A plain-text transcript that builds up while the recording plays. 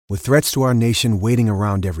With threats to our nation waiting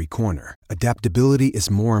around every corner, adaptability is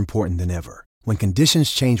more important than ever. When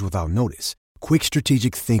conditions change without notice, quick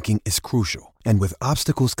strategic thinking is crucial. And with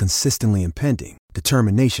obstacles consistently impending,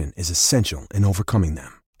 determination is essential in overcoming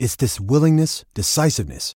them. It's this willingness,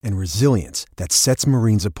 decisiveness, and resilience that sets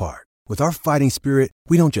Marines apart. With our fighting spirit,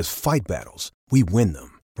 we don't just fight battles, we win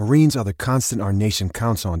them. Marines are the constant our nation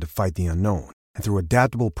counts on to fight the unknown. And through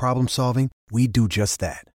adaptable problem solving, we do just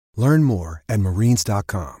that. Learn more at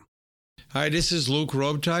marines.com. Hi, this is Luke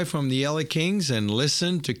Robitaille from the LA Kings, and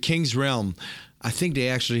listen to King's Realm. I think they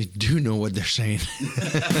actually do know what they're saying.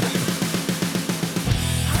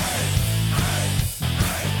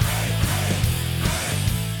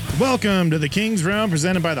 Welcome to the King's Realm,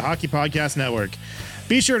 presented by the Hockey Podcast Network.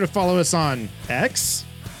 Be sure to follow us on X.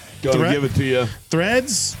 Gotta give it to you.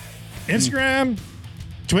 Threads, Instagram,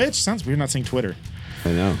 Twitch. Sounds weird not saying Twitter.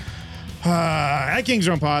 I know. At King's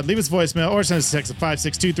Realm Pod, leave us a voicemail or send us a text at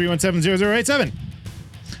 562-317-0087.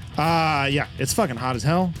 Yeah, it's fucking hot as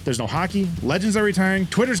hell. There's no hockey. Legends are retiring.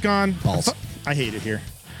 Twitter's gone. Balls. I hate it here.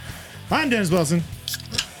 I'm Dennis Wilson.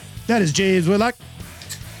 That is James Whitlock.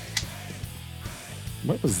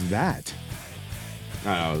 What was that?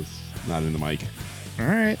 I was not in the mic. All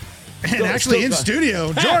right. And actually in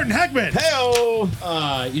studio, Jordan Heckman.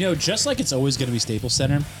 Hey-o! Just like it's always going to be Staples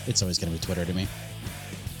Center, it's always going to be Twitter to me.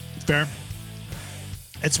 Fair.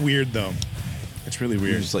 It's weird, though. It's really You're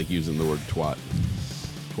weird. just like using the word twat.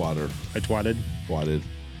 Twatter. I twatted. Twatted.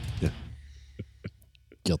 Yeah.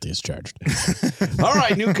 Guilty as charged. All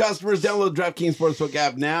right, new customers, download DraftKings Sportsbook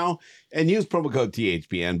app now and use promo code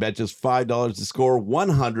THPN. Bet just $5 to score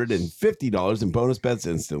 $150 in bonus bets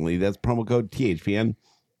instantly. That's promo code THPN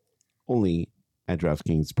only at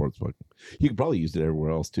DraftKings Sportsbook. You could probably use it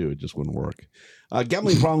everywhere else, too. It just wouldn't work.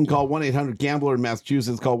 Gambling problem, call 1-800-GAMBLER in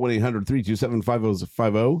Massachusetts. Call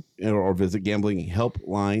 1-800-327-5050 or visit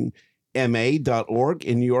gamblinghelplinema.org.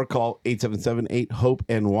 In New York, call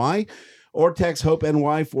 877-8-HOPE-NY or text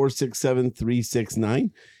HOPE-NY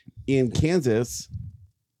 467-369. In Kansas,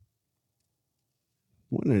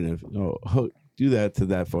 wondering if do that to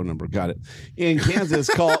that phone number. Got it. In Kansas,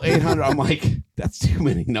 call 800. I'm like, that's too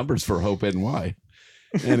many numbers for HOPE-NY.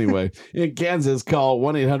 Anyway, in Kansas, call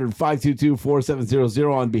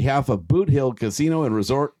 1-800-522-4700 on behalf of Boot Hill Casino and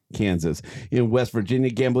Resort, Kansas. In West Virginia,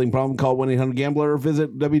 gambling problem, call 1-800-GAMBLER or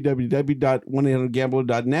visit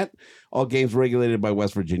www.1800gambler.net. All games regulated by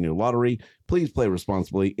West Virginia Lottery. Please play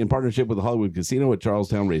responsibly in partnership with the Hollywood Casino at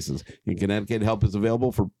Charlestown Races. In Connecticut, help is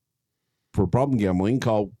available for problem gambling.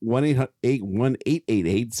 Call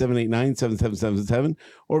 1-888-789-7777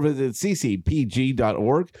 or visit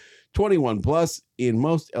ccpg.org. 21 plus in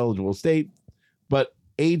most eligible state, but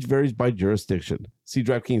age varies by jurisdiction. See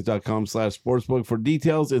DraftKings.com/sportsbook for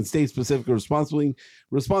details and state-specific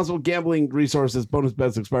responsible gambling resources. Bonus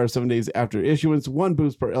bets expire 7 days after issuance. 1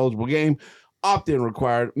 boost per eligible game. Opt-in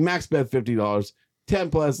required. Max bet $50. 10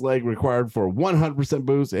 plus leg required for 100%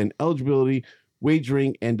 boost, and eligibility,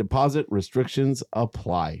 wagering, and deposit restrictions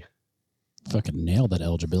apply. Fucking nailed that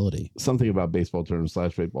eligibility. Something about baseball terms /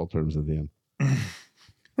 baseball terms at the end.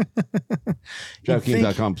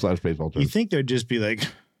 DraftKings.com/baseball terms. You think there'd just be like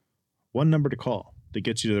one number to call that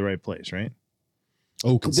gets you to the right place, right?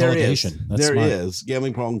 Oh, consolidation. There is.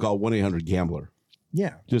 Gambling problem, call 1-800-GAMBLER.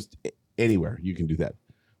 Yeah. Just anywhere you can do that.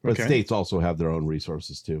 But Okay. states also have their own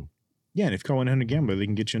resources too. Yeah, and if you call 1-800-GAMBLER, they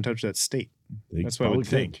can get you in touch with that state. That's what I would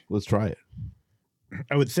think. Let's try it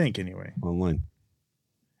I would think, anyway. online.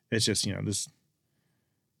 It's just, this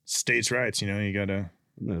states' rights, you gotta...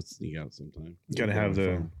 I'm going to sneak out sometime. You gotta have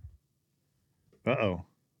the... Uh-oh.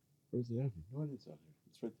 Where's it at? No, it's out there.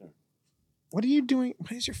 It's right there. What are you doing?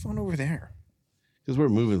 Why is your phone over there? Because we're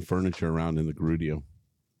moving furniture around in the Grudio.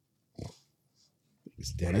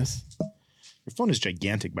 Thanks, Dennis. Your phone is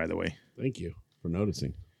gigantic, by the way. Thank you for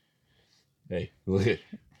noticing. Hey, look at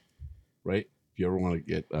right? If you ever want to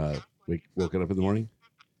get woken up in the morning.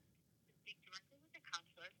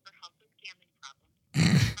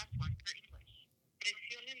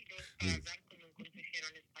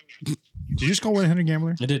 Did you just call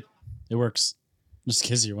 1-800-GAMBLER? I did. It works. Just in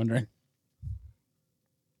case you're wondering.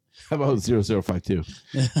 How about 0052?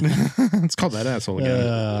 Let's call that asshole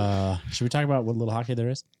again. Should we talk about what little hockey there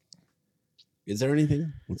is? Is there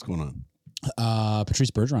anything? What's going on?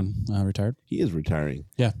 Patrice Bergeron retired. He is retiring.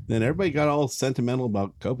 Yeah. Then everybody got all sentimental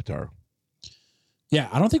about Kopitar. Yeah,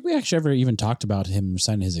 I don't think we actually ever even talked about him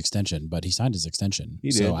signing his extension, but he signed his extension. He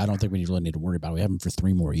did. So I don't think we really need to worry about it. We have him for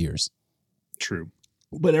 3 more years. True.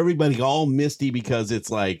 But everybody all misty because it's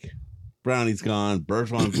like Brownie's gone,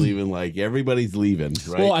 Bergeron's leaving, like everybody's leaving,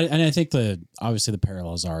 right? Well, and I think obviously the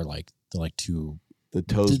parallels are like the 2 The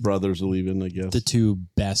Toes brothers are leaving, I guess. The two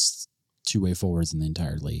best two-way forwards in the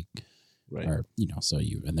entire league. Right. Or,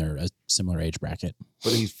 and they're a similar age bracket.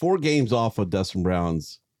 But he's 4 games off of Dustin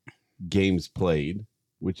Brown's games played,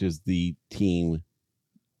 which is the team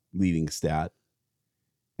leading stat.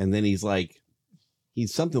 And then he's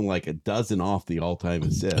something like a dozen off the all-time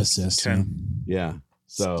assists. 10. Yeah.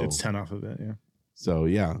 So it's 10 off of it. Yeah. So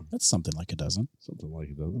yeah, that's something like a dozen. Something like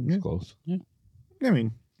a dozen. It's close. Yeah. I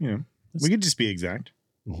mean, we could just be exact.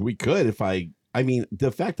 We could if I mean,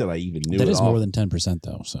 the fact that I even knew that it is off, more than 10%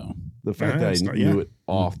 though. So the fact that I knew it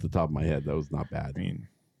off the top of my head, that was not bad. I mean,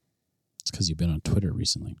 it's because you've been on Twitter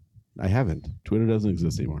recently. I haven't. Twitter doesn't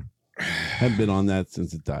exist anymore. I haven't been on that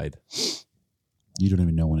since it died. You don't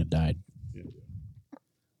even know when it died. Yeah.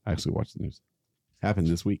 I actually watched the news. Happened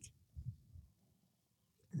this week.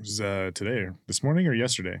 It was today or this morning or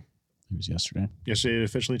yesterday? It was yesterday. Yesterday it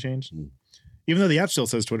officially changed? Even though the app still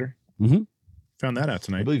says Twitter. Mm-hmm. Found that out I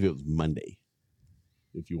tonight. believe it was Monday,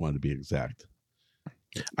 if you want to be exact.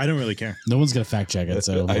 I don't really care. No one's going to fact check it.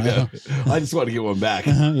 So I know. I just want to get one back.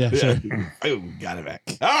 Yeah, sure. I got it back.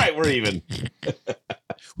 All right, we're even.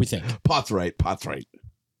 We think. Pot's right. All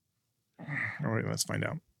right, let's find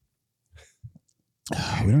out.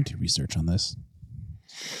 We don't do research on this.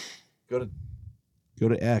 Go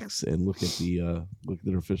to X and look at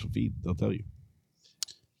their official feed. They'll tell you.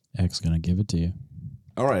 X gonna give it to you.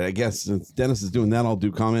 All right, I guess since Dennis is doing that, I'll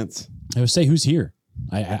do comments. I would say who's here.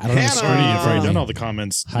 I don't have a screen in I've front already of done me. all the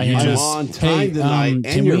comments. Hi, You Hannah. I'm just- on time tonight,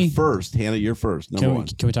 and you're first. Hannah, you're first. Number one.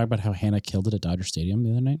 Can we talk about how Hannah killed it at Dodger Stadium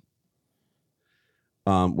the other night?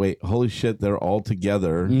 Wait, holy shit, they're all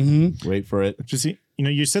together. Mm-hmm. Wait for it. Just see,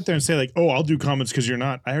 you sit there and say like, "Oh, I'll do comments because you're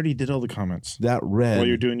not." I already did all the comments. That read While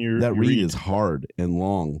you're doing your read is hard and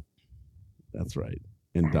long. That's right.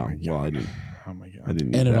 And dumb. Well, I didn't. Oh my god! I didn't.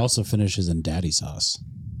 And need it that. also finishes in daddy sauce.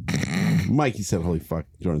 Mikey said, "Holy fuck!"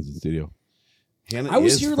 Jordan's in the studio. Hannah I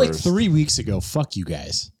was is here like first. 3 weeks ago. Fuck you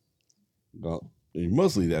guys. Well,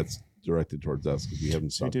 mostly that's directed towards us because we haven't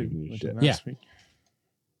So stopped giving you we shit. did Yeah. last week.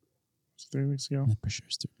 Was it 3 weeks ago? I'm pretty sure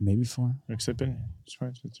it's maybe 4. Except it. It's fine,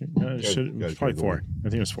 it's three. No, it should, guys it's probably go 4. on. I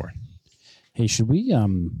think it was 4. Hey, should we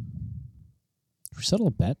settle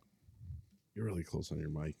a bet? You're really close on your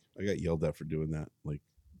mic. I got yelled at for doing that like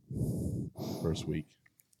first week.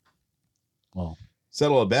 Well,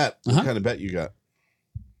 Settle a bet. Uh-huh. What kind of bet you got?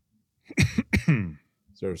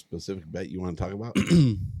 Is there a specific bet you want to talk about?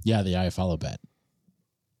 yeah, the I follow bet.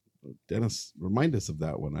 Dennis, remind us of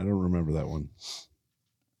that one. I don't remember that one.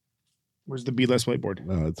 Where's the Be Less whiteboard?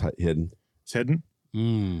 No, it's hidden. It's hidden.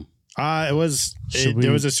 Mm. It was. Should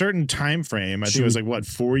There we- was a certain time frame. I think should it was we- like what,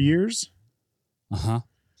 4 years? Uh-huh.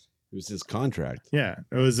 It was his contract. Yeah,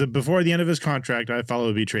 it was before the end of his contract. I follow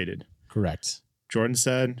would be traded. Correct. Jordan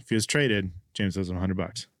said if he was traded, James owes him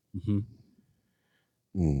 $100. Mm-hmm.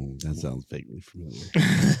 That sounds vaguely familiar.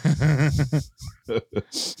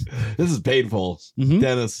 This is painful. Mm-hmm.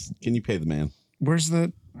 Dennis, can you pay the man? Where's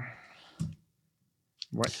the?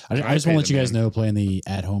 What? I just want to let you guys know, playing the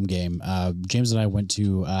at-home game, James and I went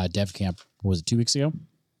to Dev Camp, what was it, 2 weeks ago?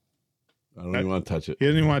 I don't even want to touch it. He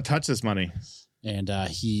didn't even want to touch this money. And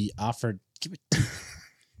he offered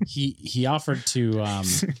he offered to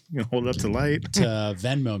You can hold it up to light. to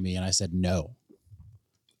Venmo me, and I said no.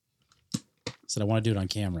 I said I want to do it on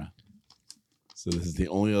camera. So this is the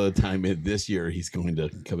only other time this year he's going to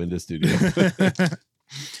come into studio.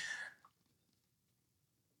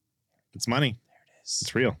 It's money. There it is.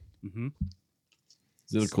 It's real. Mm-hmm.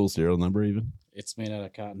 Is it a cool serial number even? It's made out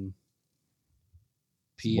of cotton.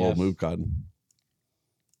 Small move cotton.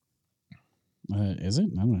 Is it?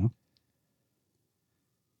 I don't know.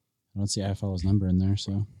 I don't see iFollow's number in there,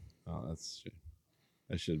 so. Oh, that's shit.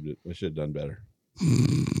 I should have done better.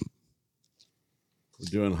 We're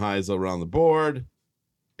doing highs around the board.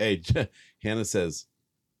 Hey, Hannah says,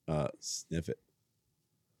 sniff it.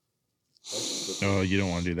 Oh, you don't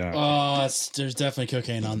want to do that. Oh, there's definitely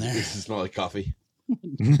cocaine on there. Does it smell like coffee?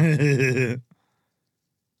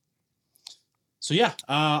 So yeah,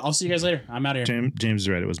 I'll see you guys later. I'm out of here. James is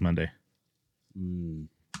right. It was Monday. Mm.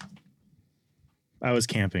 I was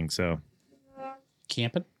camping, so.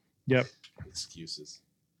 Camping? Yep. Excuses.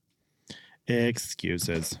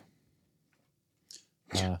 Excuses.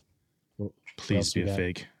 What Please else be we a got?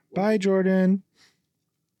 fake. Bye, Jordan.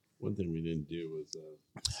 One thing we didn't do was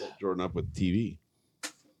set Jordan up with TV.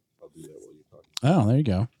 I'll do that while you're talking. Oh, there you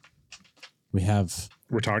go. We have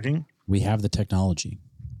We're talking? the technology.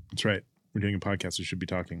 That's right. We're doing a podcast. We should be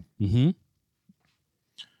talking. Mm-hmm.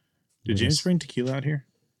 Did James bring tequila out here?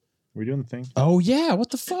 Are we doing the thing? Oh yeah, what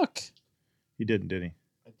the fuck? He didn't, did he?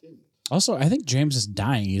 I didn't. Also, I think James is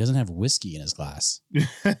dying. He doesn't have whiskey in his glass.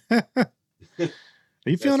 Are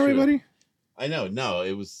you feeling all right, true. buddy? I know. No,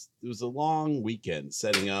 it was a long weekend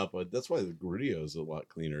setting up. But that's why the Guridio is a lot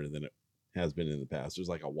cleaner than it has been in the past. There's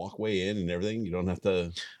like a walkway in and everything. You don't have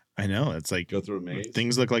to I know. It's like go through a maze.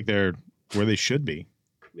 things look like they're where they should be.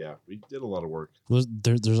 Yeah, we did a lot of work. Well,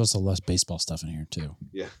 there's also less baseball stuff in here too.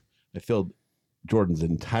 Yeah, I filled Jordan's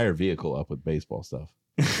entire vehicle up with baseball stuff.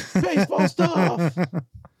 Baseball stuff.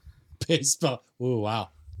 Baseball. Oh wow,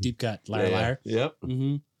 deep cut, liar, Yeah. liar. Yep.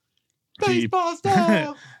 Mm-hmm. Baseball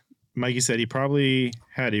stuff. Mikey said he probably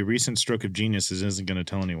had a recent stroke of genius and isn't going to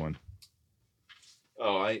tell anyone.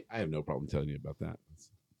 Oh, I have no problem telling you about that.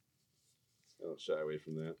 I'll shy away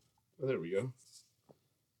from that. Oh, there we go.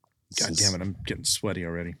 God damn it, I'm getting sweaty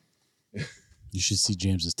already. You should see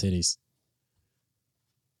James's titties.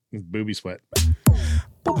 Booby sweat.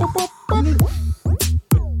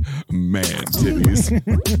 Man, titties.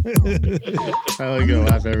 I like to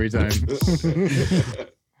laugh every time.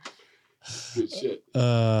 Good shit.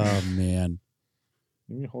 Oh man.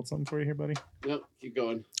 Let me hold something for you here, buddy. Yep, keep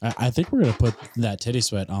going. I think we're gonna put that titty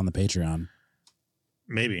sweat on the Patreon.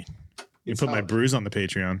 Maybe. You It's put my hot. bruise on the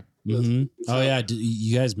Patreon. Mm-hmm. It's Oh hot. yeah,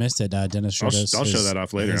 you guys missed it. Dennis showed us. I'll show that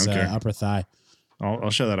off later. I His, don't care. upper thigh, I'll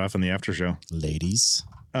show that off in the after show. ladies.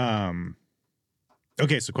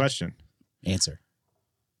 Okay, so question. Answer.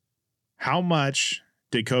 How much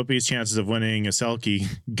did Kopi's chances of winning a Selkie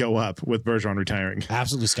go up with Bergeron retiring?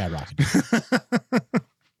 Absolutely skyrocketed.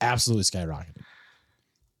 Absolutely skyrocketed.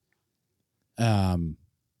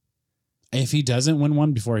 If he doesn't win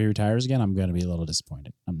one before he retires again, I'm going to be a little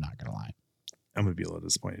disappointed. I'm not going to lie. I'm going to be a little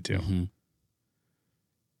disappointed too. Mhm.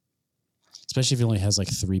 Especially if he only has like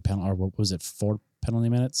 3 penalty, or what was it, 4 penalty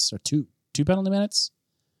minutes or two penalty minutes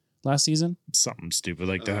last season? Something stupid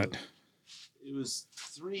like that. It was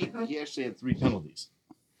 3. He actually had 3 penalties.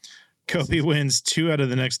 Kopi wins 2 out of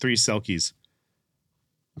the next 3 Selkies.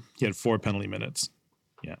 He had 4 penalty minutes.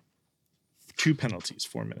 Yeah. 2 penalties,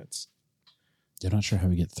 4 minutes. I'm not sure how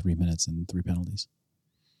we get 3 minutes and 3 penalties.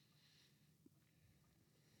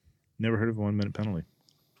 Never heard of a 1 minute penalty.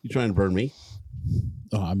 You trying to burn me?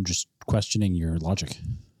 Oh, I'm just questioning your logic.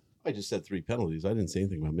 I just said 3 penalties. I didn't say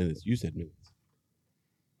anything about minutes. You said minutes.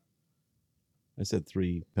 I said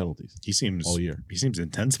 3 penalties He seems all year. He seems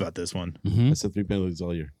intense about this one. Mm-hmm. I said 3 penalties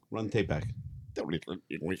all year. Run the tape back. 3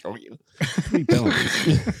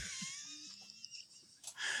 penalties.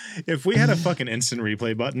 If we had a fucking instant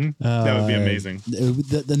replay button, that would be amazing.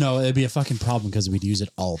 No, it'd be a fucking problem because we'd use it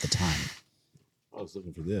all the time. I was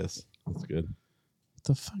looking for this. That's good. What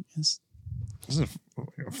the fuck is? This is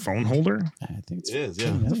a phone holder? I think it's. It is, yeah. I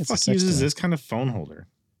Who think the it's a fuck sex uses toy. this kind of phone holder?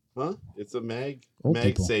 Huh? It's a Old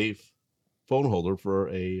people. safe phone holder for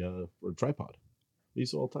a tripod. I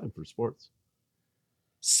use it all the time for sports.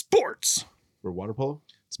 Sports. For water polo.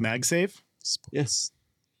 It's MagSafe. Sports. Yes.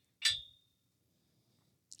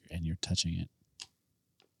 And you're touching it.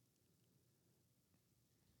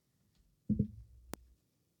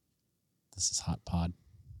 This is hot pod.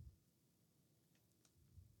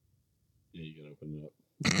 Yeah, you can open it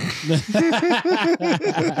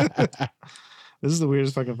up. This is the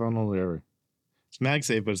weirdest fucking phone holder ever. It's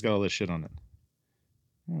MagSafe, but it's got all this shit on it.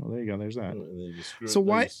 Oh, there you go. There's that. And then you screw So it,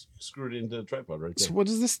 why- you screw it into the tripod right there. So what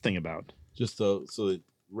is this thing about? Just so it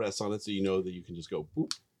rests on it, so you know that you can just go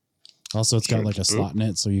boop. Also, it's got Sure. like a slot in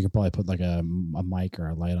it, so you could probably put like a mic or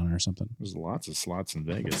a light on it or something. There's lots of slots in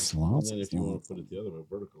Vegas. And Slots. then if you want to put it the other way,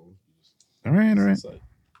 vertical, you just All right, all right. side.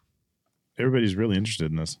 Everybody's really interested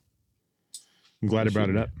in this. I'm glad I brought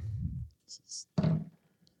it up. It's the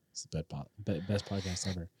best podcast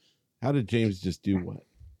ever. How did James just do what?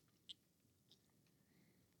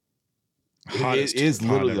 Hottest it is pod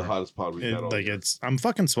literally ever. the hottest pod we've had all year. I'm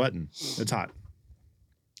fucking sweating. It's hot.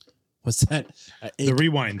 What's that? The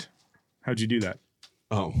rewind. How'd you do that?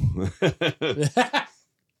 Oh.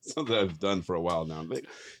 Something I've done for a while now. You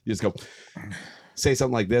just go, say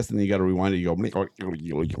something like this, and then you got to rewind it. You go, and then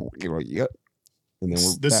we're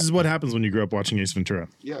This back. is what happens when you grow up watching Ace Ventura.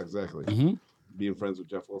 Yeah, exactly. Mhm. Being friends with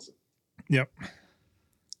Jeff Wilson. Yep.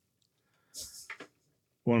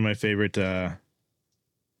 One of my favorite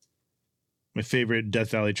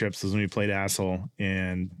Death Valley trips was when we played Asshole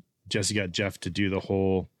and Jesse got Jeff to do the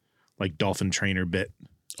whole like dolphin trainer bit.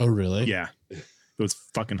 Oh, really? Yeah. It was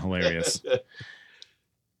fucking hilarious.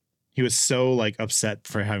 He was so like upset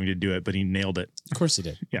for having to do it, but he nailed it. Of course he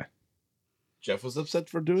did. Jeff was upset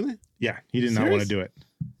for doing it? Yeah, he did not want to do it.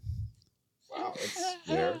 Wow, that's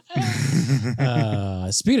rare.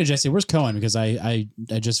 Speaking of Jesse, where's Cohen? Because I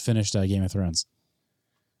just finished Game of Thrones,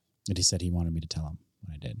 and he said he wanted me to tell him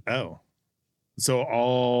when I did. Oh. So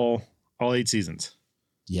all 8 seasons.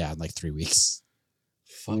 Yeah, in like 3 weeks.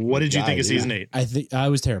 What did you think of season 8? I think I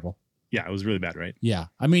was terrible. Yeah, it was really bad, right? Yeah.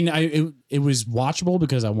 I mean, it was watchable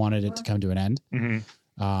because I wanted it to come to an end.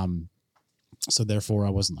 Mm-hmm. So therefore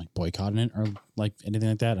I wasn't like boycotting it or like anything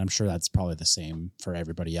like that. I'm sure that's probably the same for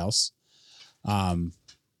everybody else.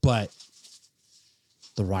 But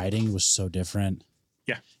the writing was so different.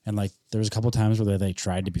 Yeah. And like there was a couple times where they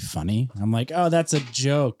tried to be funny. I'm like, oh, that's a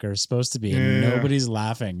joke or supposed to be. And nobody's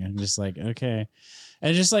laughing. And just like, okay.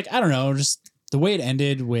 And just like, I don't know, just the way it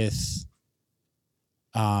ended with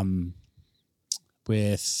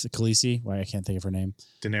Khaleesi. Why I can't think of her name.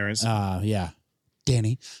 Daenerys. Yeah.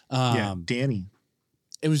 Danny. Danny.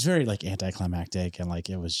 It was very like anticlimactic and like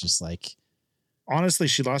it was just like Honestly,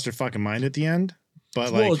 she lost her fucking mind at the end.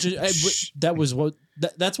 But well, like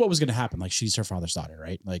that's what was going to happen. Like she's her father's daughter,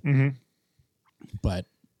 right? Like, but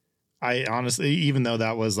I honestly, even though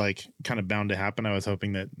that was like kind of bound to happen, I was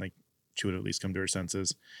hoping that like she would at least come to her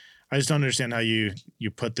senses. I just don't understand how you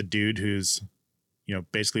put the dude who's, you know,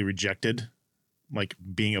 basically rejected, like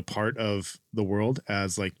being a part of the world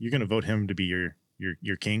as like, you're going to vote him to be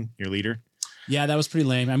your king, your leader. yeah, that was pretty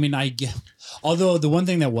lame. I mean, although the one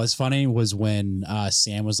thing that was funny was when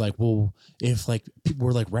Sam was like, well, if like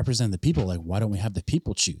we're like representing the people, like, why don't we have the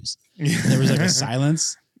people choose? And there was like a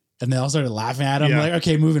silence and they all started laughing at him. Yeah. Like,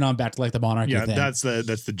 okay, moving on back to like the monarchy thing. That's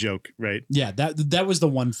the joke, right? Yeah. That was the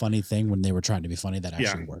one funny thing when they were trying to be funny that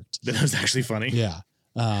actually worked. That was actually funny. Yeah.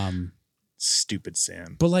 Stupid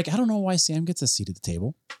Sam. But like, I don't know why Sam gets a seat at the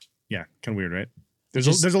table. Yeah. Kind of weird, right? There's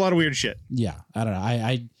a lot of weird shit. Yeah. I don't know.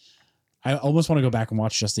 I almost want to go back and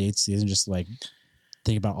watch just the 8th season, just like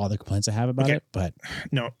think about all the complaints I have about it. But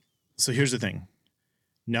no. So here's the thing.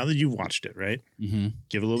 Now that you've watched it, right? Mm-hmm.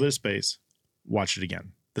 Give it a little bit of space. Watch it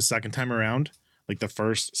again. The second time around, like the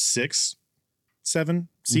first 6, 7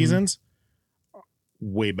 seasons,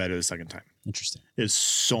 way better the second time. Interesting. It's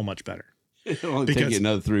so much better. It'll only take you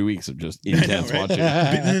another 3 weeks of just intense right? watching.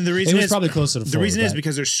 But then the reason It was is probably closer to 4. the reason is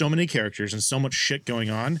because there's so many characters and so much shit going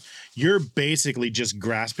on. You're basically just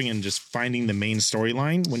grasping and just finding the main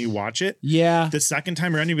storyline when you watch it. yeah. The second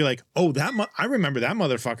time around, you'll be like, "Oh, I remember that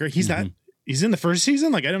motherfucker. He's in the first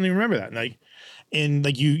season. Like I don't even remember that."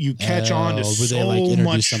 And you catch on to would so they like introduce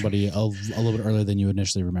much. somebody a little bit earlier than you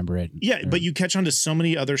initially remember it? Yeah, but you catch on to so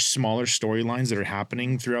many other smaller storylines that are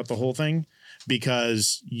happening throughout the whole thing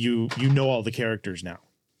because you know all the characters now.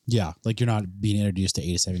 Yeah, like you're not being introduced to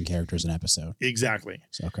 87 characters an episode. Exactly.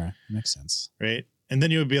 So, okay, makes sense. Right. And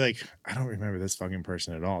then you would be like, I don't remember this fucking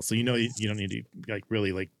person at all. So you don't need to like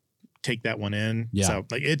really like take that one in. Yeah. So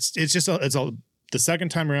like it's the second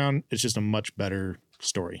time around, it's just a much better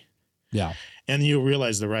story. Yeah, And you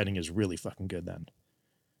realize the writing is really fucking good then.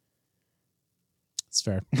 it's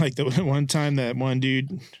fair. Like the one time that one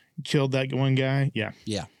dude killed that one guy. Yeah.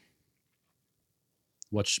 Yeah.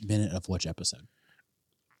 Which minute of which episode?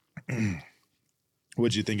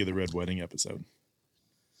 What'd you think of the Red Wedding episode?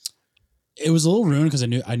 It was a little ruined because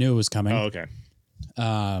I knew it was coming. Oh, okay.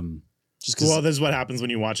 Just because. Well, this is what happens when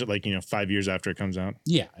you watch it, like, 5 years after it comes out.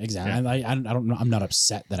 Yeah, exactly. Yeah. I don't know. I'm not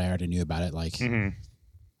upset that I already knew about it. Like, Mm-hmm.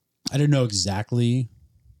 I didn't know exactly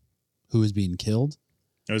who was being killed.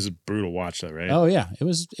 It was a brutal watch, though, right? Oh yeah, it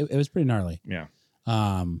was pretty gnarly. Yeah.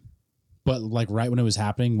 But like right when it was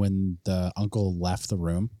happening, when the uncle left the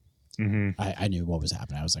room, Mm-hmm. I knew what was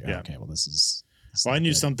happening. I was like, Yeah. oh, okay, well this is. Well, I not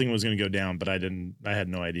knew good. something was going to go down, but I had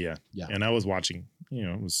no idea. Yeah. And I was watching,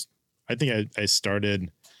 I think I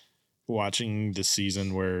started watching the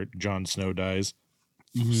season where Jon Snow dies.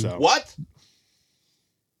 Mhm. So What?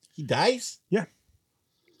 He dies? Yeah.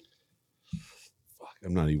 Fuck,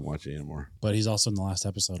 I'm not even watching anymore. But he's also in the last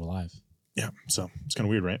episode alive. Yeah. So it's kind of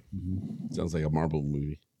weird, right? Sounds like a Marvel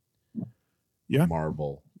movie. Yeah.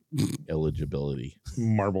 Marvel eligibility.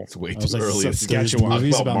 Marble. It's way I was too like, early. so to there's talk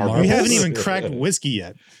movies about We Marvels? haven't even cracked whiskey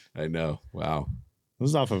yet. I know. Wow. This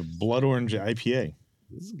is off of Blood Orange IPA.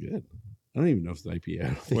 This is good. I don't even know if it's an IPA. I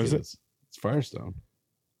don't think What is it? It's Firestone.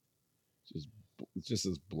 It's just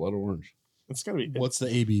this blood orange. It's got to be What's the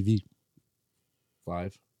ABV?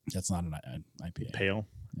 5. That's not an IPA. pale.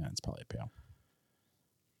 Yeah, it's probably a pale.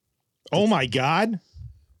 Oh my God.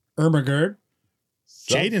 Ermagerd.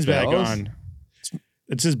 Jaden's back on.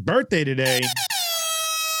 It's his birthday today.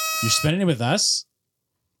 You're spending it with us?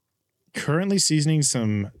 Currently seasoning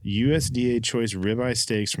some USDA choice ribeye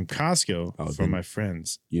steaks from Costco Oh, for then- my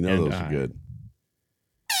friends. You know and those I. are good.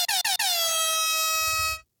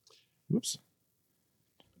 Whoops.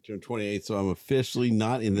 I turned 28, so I'm officially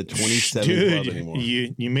not in the 27 club Dude, anymore.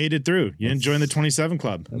 you made it through. You didn't join the 27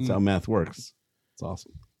 club. That's how math works. It's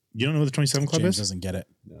awesome. You don't know what the 27 club James is? doesn't get it.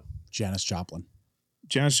 No. Janis Joplin.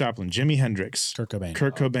 Janis Joplin, Jimi Hendrix, Kurt Cobain.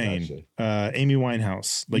 Kurt Cobain, gotcha. Amy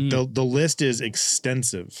Winehouse. Like the list is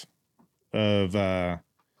extensive of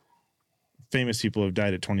famous people have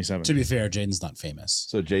died at 27. To be fair, Jaden's not famous.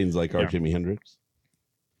 So Jaden's like our Yeah. Jimi Hendrix.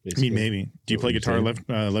 I mean, maybe. Do you play guitar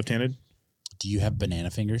left-handed? Do you have banana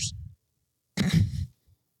fingers?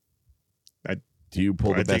 Do you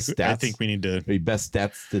pull the best stats? I think we need to. Are you best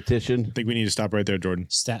statistician? I think we need to stop right there, Jordan.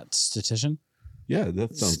 Statistician? Yeah,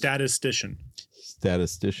 that sounds Statistician.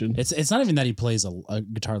 statistician. It's not even that he plays a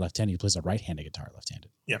guitar left-handed. He plays a right-handed guitar left-handed.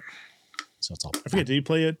 Yeah. So it's all. I forget. Did you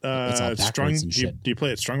play it It's all strong? backwards and Do you shit.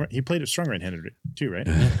 play it strong? He played it strong right-handed too, right?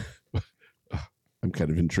 I'm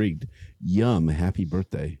kind of intrigued. Yum! Happy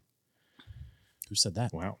birthday, Who said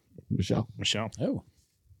that? Wow, Michelle. Michelle. Oh,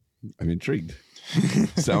 I'm intrigued.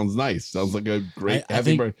 Sounds nice. Sounds like a great I happy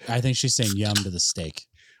think birthday. I think she's saying yum to the steak.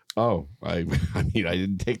 Oh, I mean, I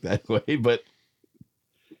didn't take that way, but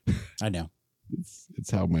I know.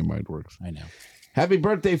 it's how my mind works. I know. Happy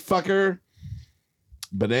birthday, fucker.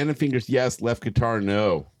 Banana fingers, yes. Left guitar,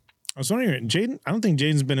 no. I was wondering, Jaden. I don't think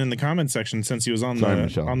Jaden's been in the comment section since he was on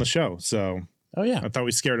Michelle. the show. So Oh yeah. I thought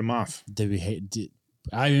we scared him off. Did we hate?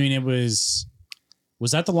 I mean, it was.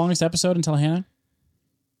 Was that the longest episode until Hannah?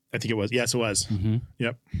 I think it was. Yes, it was. Mm-hmm.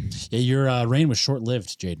 Yep. Yeah, your reign was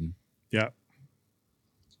short-lived, Jaden. Yeah.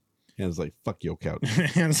 And it's like, fuck your couch.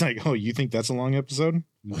 And it's like, oh, you think that's a long episode?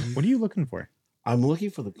 What are you looking for? I'm looking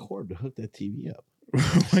for the cord to hook that TV up.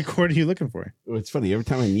 What cord are you looking for? It's funny. Every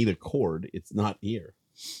time I need a cord, it's not here.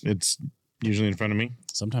 It's usually in front of me.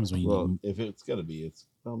 Sometimes when you Well, need, if it's got to be, it's,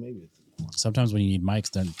 well, maybe it's. sometimes when you need mics,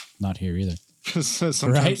 they're not here either. Sometimes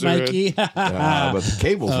Right, they're- Mikey? But the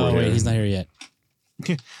cables Oh were wait, here. he's not here yet.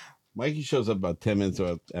 Mikey shows up about 10 minutes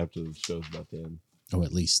after the show's about to end. Oh,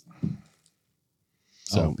 at least.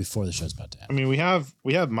 So- before the show's about to I end. mean, we have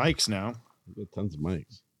mics now. We've got tons of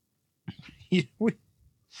mics.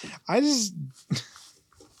 I just.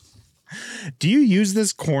 Do you use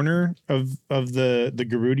this corner of the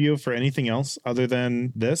Garudio for anything else other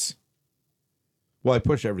than this? Well, I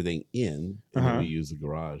push everything in, and Uh-huh. then we use the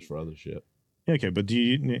garage for other shit. Yeah, okay, but do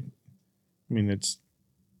you? I mean, it's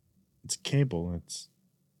a cable. It's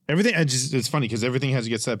everything. It's funny because everything has to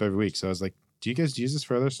get set up every week. So I was like, do you guys use this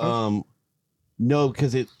for other stuff? No,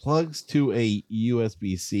 because it plugs to a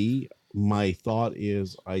USB-C. My thought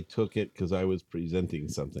is I took it because I was presenting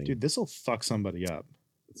something. Dude, this will fuck somebody up.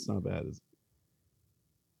 It's not bad. Is it?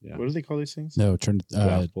 Yeah. What do they call these things? No, turn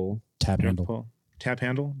Draft pull. tap Draft handle. pull, tap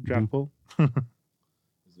handle, draft pull. There's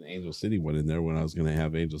an Angel City one in there when I was going to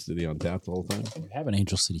have Angel City on tap the whole time. We have an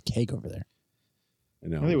Angel City cake over there. I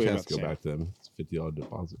know. I think we Chance about to go the same. back to them. It's a $50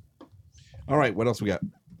 deposit. All right. What else we got?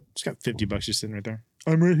 Just got $50 just sitting right there.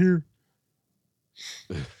 I'm right here.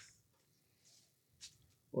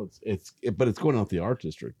 Well, but it's going out the art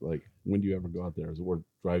district. Like, when do you ever go out there? Is it worth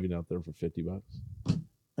driving out there for $50?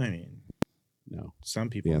 I mean, No. some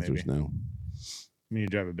The people answer maybe. is no. I mean, you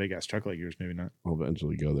drive a big ass truck like yours, maybe not. I'll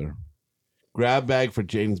eventually go there. Grab bag for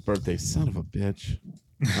Jaden's birthday. Son of a bitch.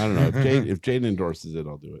 I don't know. If Jaden endorses it,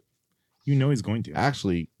 I'll do it. You know he's going to.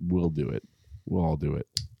 Actually, we'll do it. We'll all do it.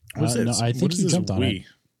 What's no, this? I What think is you this jumped on it.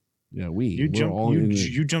 Yeah, You we're all jumped. in it.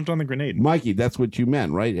 You jumped on the grenade. Mikey, that's what you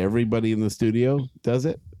meant, right? Everybody in the studio does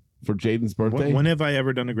it for Jaden's birthday. When have I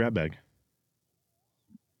ever done a grab bag?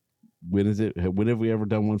 When is it? When have we ever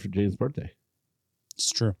done one for Jaden's birthday?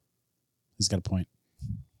 It's true. He's got a point.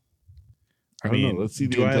 I don't know. mean, Let's see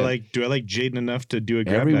the do I intent. like Jaden enough to do a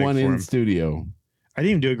grab Everyone bag for in him? studio. I didn't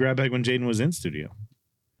even do a grab bag when Jaden was in studio.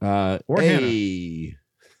 Or Hey,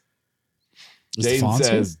 Is the Jaden Fonz here?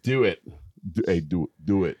 says, "Do it." Hey, do it.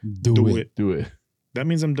 Do it. Do it. That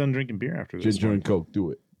means I'm done drinking beer after this. Ginger one. and Coke. Do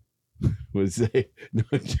it. What does it say? No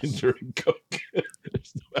ginger and Coke.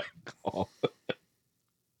 There's no alcohol.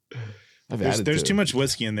 There's too much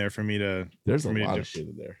whiskey in there for me to. There's for a me to lot do. of shit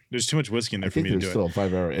in there. There's too much whiskey in I there for think me to there's do still it. a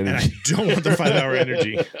 5-hour And I energy. don't want the 5-hour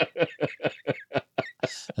energy.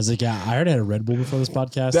 I was like, yeah, I already had a Red Bull before this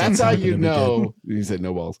podcast. That's how not you gonna be good. know. You said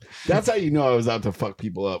no balls. That's how you know I was out to fuck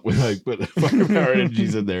people up with like put 5-hour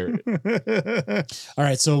energies in there. All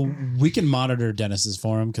right, so we can monitor Dennis's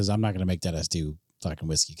for him because I'm not going to make Dennis do fucking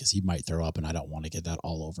whiskey because he might throw up and I don't want to get that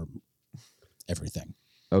all over everything.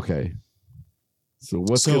 Okay. So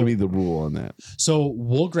what's going to be the rule on that? So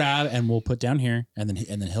we'll grab and we'll put down here, and then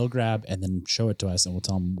he'll grab and then show it to us, and we'll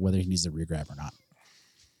tell him whether he needs to re-grab or not.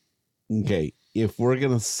 Okay. If we're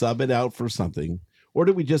going to sub it out for something, or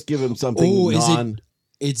do we just give him something Is non?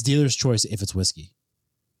 It's dealer's choice if it's whiskey.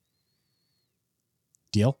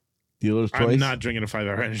 Deal? Dealer's choice? I'm not drinking a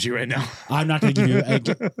 5-hour energy right now. I'm not going to give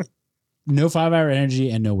you no 5-hour energy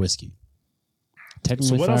and no whiskey.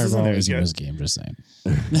 Technically, what else is in Fireball there? isn't You got- whiskey. I'm just saying.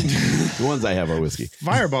 The ones I have are whiskey.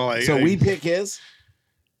 Fireball. So we pick his?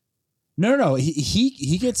 No.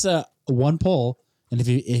 He gets a one pull, and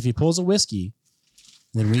if he pulls a whiskey,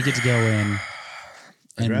 Then we get to go in.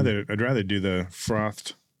 I'd rather do the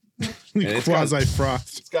frothed, it's quasi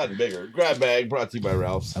frothed. It's gotten bigger. Grab bag brought to you by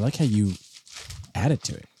Ralph's. I like how you added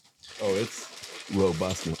to it. Oh, it's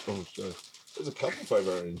robust. Oh, shit. There's a couple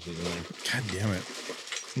 5-hour engines in there. God damn it!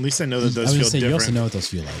 At least I know that those I was feel gonna say, different. you also know what those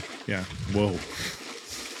feel like. Yeah. Whoa.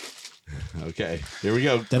 Okay, here we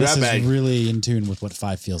go. Dennis Grab is bag. really in tune with what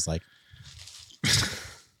 5 feels like.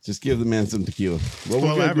 Just give the man some tequila. Well, we're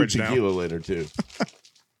Well, going to do average now. tequila later, too.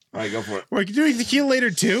 All right, go for it. We're doing tequila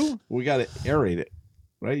later too. We got to aerate it,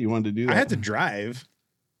 right? You wanted to do that? I had to drive.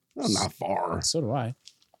 Oh, not far. So do I.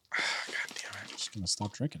 God damn it! I'm just gonna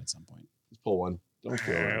stop drinking at some point. Just pull one. Don't All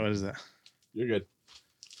feel right, it. what is that? You're good.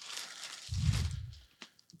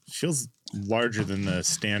 Feels larger than the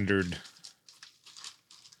standard.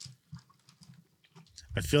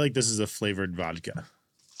 I feel like this is a flavored vodka.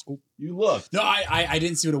 You look. No, I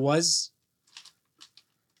didn't see what it was.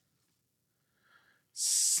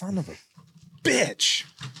 Son of a bitch!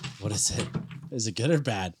 What is it? Is it good or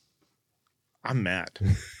bad? I'm mad.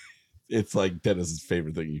 It's like Dennis's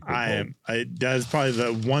favorite thing. You could I pull. am. That is probably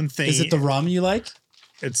the one thing. Is it the rum you like?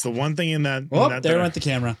 It's the one thing in that. Oh, in that there that I- went the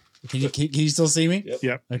camera. Can you still see me? Yep.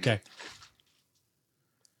 Yep. Okay.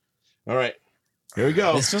 All right. Here we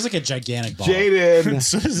go. This feels like a gigantic bottle. Jaden.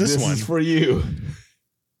 So is this one. is for you.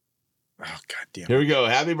 Oh god damn. Here we go.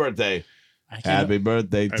 Happy birthday. I can't, Happy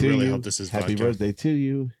birthday to I really you. hope this is Happy vodka. birthday to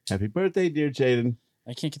you. Happy birthday, dear Jaden.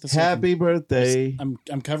 I can't get this. Happy open. birthday.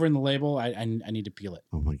 I'm covering the label. I need to peel it.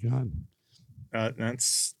 Oh my God.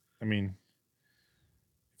 That's. I mean,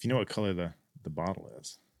 if you know what color the bottle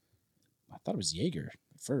is. I thought it was Jaeger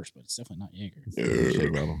at first, but it's definitely not Jaeger.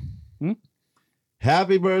 Shake bottle. Hmm?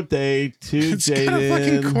 Happy birthday to It's Jaden. got a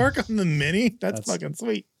fucking cork on the mini. That's That's- fucking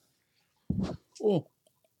sweet. Oh,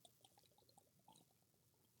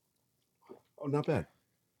 Oh, not bad.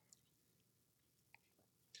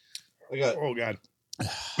 I got Oh god.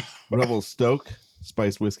 Rebel Stoke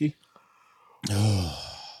Spice Whiskey. Then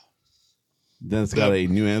it's got a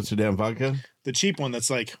New Amsterdam vodka. The cheap one that's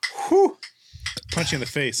like, whew, punch you in the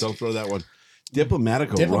face. Don't throw that one. Diplomatico.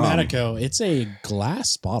 Rum. Diplomatico. It's a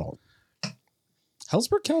glass bottle.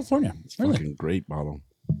 Hellsburg, California. Really? Fucking great bottle.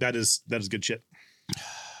 That is good shit.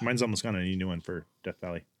 Mine's almost gone. I need a new one for Death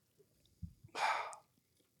Valley.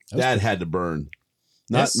 That had to burn.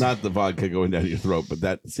 Not Yes. not the vodka going down your throat, but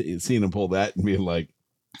that seeing him pull that and being like,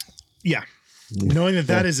 Yeah. Knowing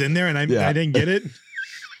that is in there and I didn't get it.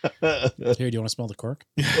 Here, do you want to smell the cork?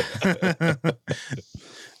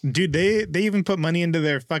 Dude, they even put money into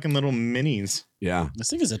their fucking little minis. yeah, This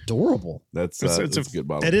thing is adorable. that's It's a good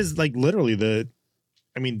bottle. That is like literally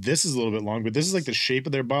this is a little bit long, but this is like the shape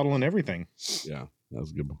of their bottle and everything. Yeah, that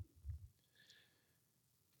was a good one.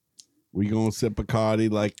 We gonna sip a Bacardi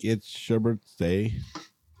like it's your birthday.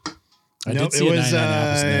 I No, did see it a was 99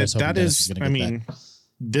 apples in there. I was hoping that Dennis is was gonna I get mean,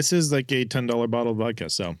 this is like a $10 bottle of vodka,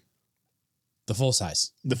 so the full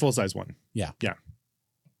size. the full size one. Yeah. Yeah.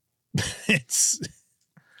 It's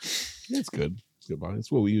It's good. It's good bottle.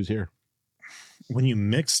 It's what we use here. when you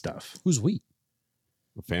mix stuff. Who's we?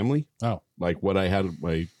 A family, Oh, like what I had at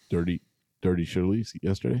my dirty Shirley's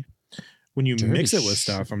yesterday. When you Dirty mix it with sh-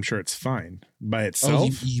 stuff, I'm sure it's fine. By itself,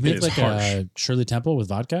 oh, you make it is like harsh. a Shirley Temple with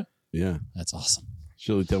vodka? Yeah, That's awesome.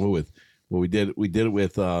 Shirley Temple with. Well, we did it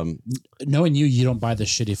with. Knowing you don't buy the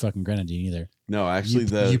shitty fucking grenadine either. No, actually,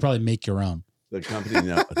 You probably make your own. the company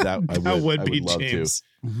no, that I That would be love James.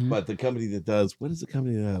 Mhm. But the company that does what is the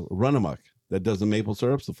company that Run Amok that does the maple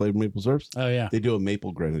syrups, the flavored maple syrups? Oh yeah, They do a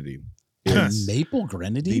maple grenadine. It's maple the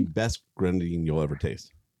grenadine. best grenadine you'll ever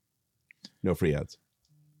taste. No free ads.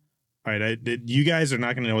 All right, you guys are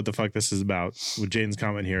not going to know what the fuck this is about with Jaden's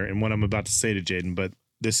comment here and what I'm about to say to Jaden, but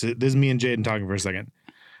this is me and Jaden talking for a second.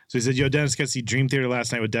 So he said, "Yo, Dennis got to see Dream Theater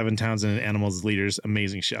last night with Devin Townsend and Animals as leaders.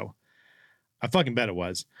 Amazing show." I fucking bet it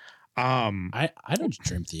was. I don't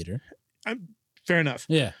Dream Theater. Fair enough.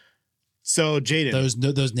 Yeah, So Jaden,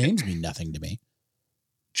 those names mean nothing to me.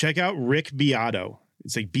 check out Rick Beato.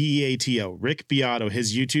 It's like Beato. Rick Beato,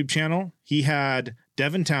 his YouTube channel. He had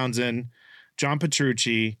Devin Townsend, John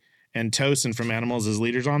Petrucci, and Tosin from Animals as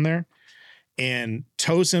leaders on there. And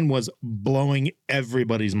Tosin was blowing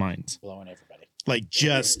everybody's minds. Blowing everybody. Like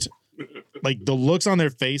just like the looks on their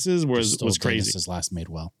faces was crazy. Dennis's last made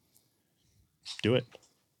well. Do it.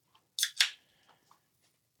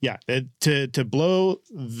 Yeah, to blow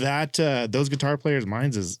that those guitar players'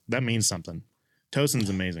 minds that means something. Tosin's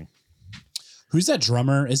amazing. Who's that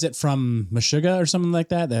drummer? Is it from Meshuggah or something like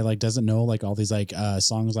that? That like doesn't know like all these like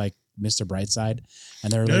songs like Mr. Brightside,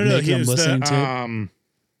 and they're like making them listening to.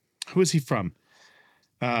 Who is he from?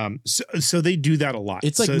 So they do that a lot.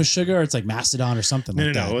 It's like Meshuggah or it's like Mastodon or something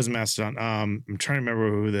like that. No, it wasn't Mastodon. I'm trying to remember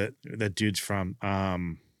who that dude's from.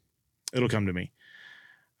 It'll come to me.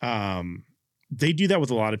 They do that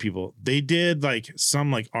with a lot of people. They did like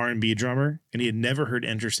some like R&B drummer, and he had never heard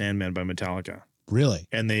Enter Sandman by Metallica. Really?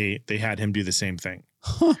 And they had him do the same thing.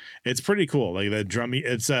 Huh. It's pretty cool. Like the drummy.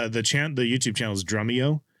 It's the YouTube channel is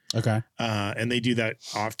Drummio. Okay. And they do that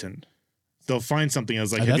often. They'll find something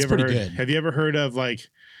else. Like, Oh, that's pretty good. Have you ever heard of like,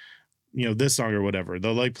 this song or whatever?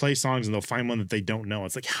 They'll like play songs and they'll find one that they don't know.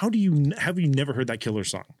 It's like, have you never heard that Killer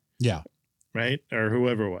song? Yeah. Right. Or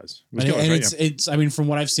whoever it was. And it's, I mean, from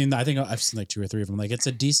what I've seen, I think I've seen like 2 or 3 of them. Like it's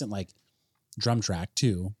a decent like drum track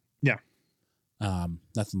too. Yeah.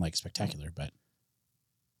 Nothing like spectacular, but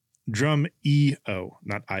Drum EO,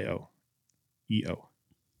 not IO. EO.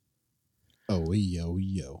 Oh,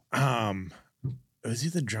 yo. Was he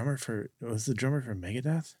the drummer for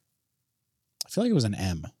Megadeth? I feel like it was an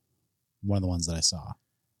M. One of the ones that I saw.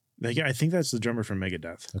 Like, I think that's the drummer from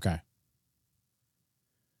Megadeth. Okay.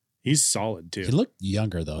 He's solid too. He looked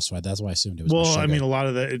younger though, so that's why I assumed it was. Well, Meshuggah. I mean, a lot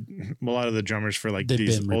of the drummers for like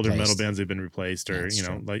these older metal bands, they've been replaced, or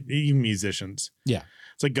true. like even musicians. Yeah.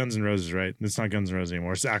 It's like Guns N' Roses, right? It's not Guns N' Roses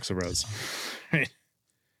anymore. It's Axl Rose. Right?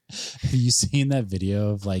 Have you seen that video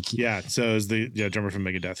of like? Yeah. So it's the drummer from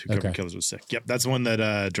Megadeth who covered Killers was Sick. Yep, that's the one that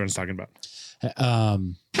Jordan's talking about.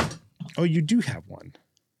 Oh, you do have one.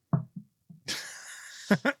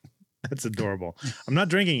 That's adorable. I'm not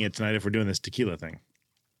drinking it tonight if we're doing this tequila thing.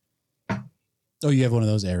 Oh, you have one of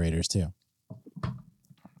those aerators too.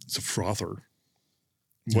 It's a frother.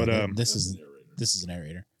 No, this is an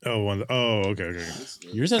aerator. Oh, okay.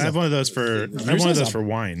 Yours has I have one of those for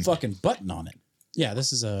wine. Fucking button on it. Yeah,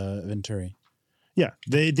 this is a Venturi. Yeah,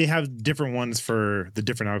 they have different ones for the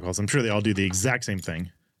different alcohols. I'm sure they all do the exact same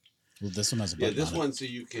thing. Well, this one has a button. Yeah, this on one it.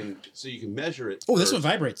 so you can measure it. Oh, this one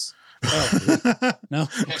vibrates. Oh no,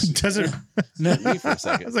 doesn't. no. Me for a I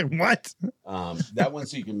second. was like, what? That one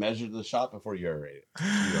so you can measure the shot before you aerate it.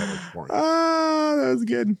 That was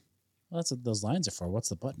good. Well, that's what those lines are for. What's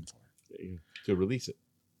the button for? To release it.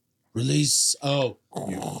 Release. Oh,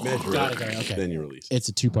 You measure got it, it. Okay. then you release it. It's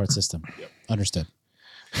a 2-part system. Yep. Understood.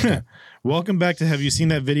 Welcome back to Have You Seen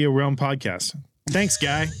That Video Realm podcast. Thanks,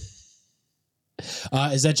 guy.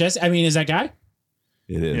 Is that Jesse? I mean, is that Guy?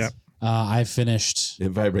 It is. Yep. I finished. It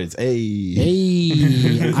vibrates.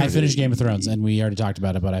 Hey. I finished Game of Thrones, and we already talked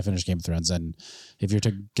about it. But I finished Game of Thrones, and if you're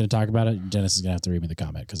going to talk about it, Dennis is going to have to read me the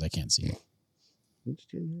comment because I can't see it.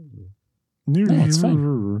 No, it's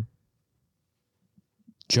fine.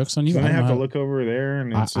 Joke's on you. I have to how- look over there,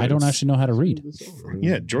 and I don't actually know how to read.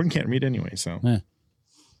 Yeah, Jordan can't read anyway. So,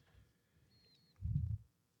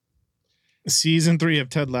 Season 3 of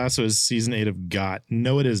Ted Lasso is Season 8 of GOT.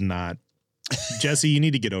 No, it is not. Jesse, you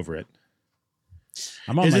need to get over it.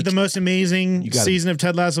 Is it the most amazing season of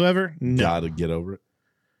Ted Lasso ever? No. Gotta get over it.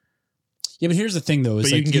 Yeah, but here's the thing, though. Is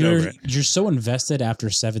But you can get over it. You're so invested after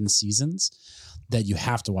 7 seasons that you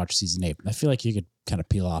have to watch season 8. I feel like you could kind of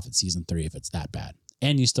peel off at season 3 if it's that bad.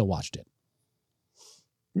 And you still watched it.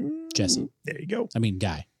 Jesse. There you go. I mean,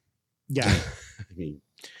 Guy. Yeah. I mean,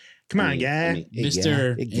 Come on, guy.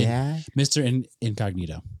 Mr.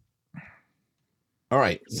 Incognito. all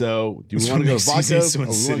right. So, do we This want to go one to makes vodka, so or we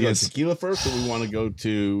want to go insidious. tequila first, or we want to go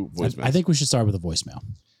to voicemail? I think we should start with a voicemail.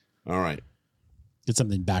 All right. Get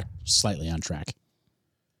something back slightly on track.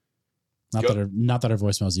 Not Go. that our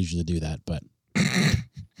voicemails usually do that, but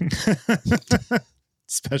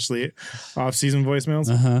Especially off-season voicemails.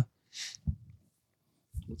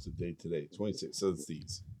 What's the date today? 26. So it's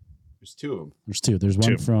these. There's 2 of them. There's 2. There's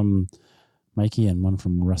one from Mikey and one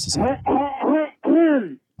from Russ's.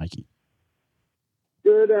 Mikey.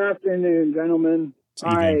 Good afternoon, gentlemen.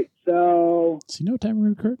 All right, so Does he know what time we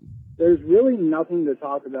record? there's really nothing to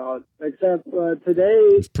talk about except today.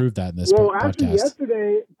 We've proved that in this Actually, podcast.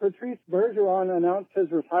 yesterday, Patrice Bergeron announced his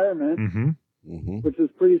retirement, Mm-hmm. which is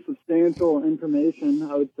pretty substantial information,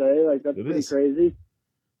 I would say. Like, that's It pretty is. crazy.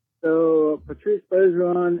 So Patrice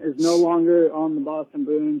Bergeron is no longer on the Boston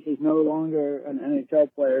Bruins. He's no longer an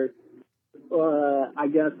NHL player. I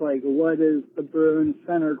guess, like, what is the Bruins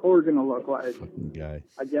center core going to look like? Guy.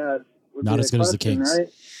 I guess. would Not be as good as the question, Kings.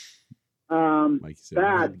 Right? Mikey said,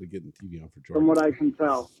 Bad. to get the TV on for Jordan. From what I can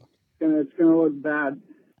tell. It's gonna look bad.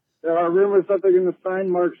 There are rumors that they're gonna sign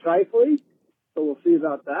Mark Scheifele, so we'll see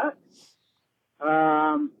about that.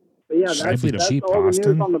 But yeah, Scheifele to that's cheap, all the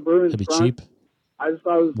Boston? news on the Bruins It'd be front. cheap. I just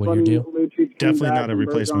thought it was One funny. year Lucic came Definitely back not a and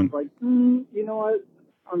replacement. Bergeron's like, you know what?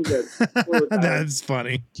 I'm good. We're retired. That's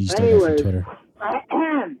funny. You still go from Anyways. Twitter.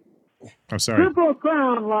 I'm sorry. Triple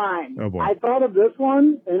Crown line. Oh, boy. I thought of this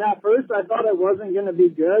one, and at first I thought it wasn't going to be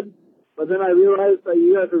good, But then I realized that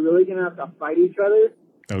you guys are really going to have to fight each other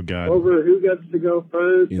Oh God. over who gets to go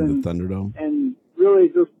first In the Thunderdome. and really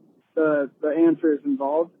just the answers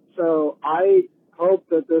involved. So I hope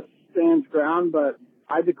that this stands ground, but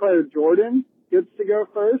I declare Jordan gets to go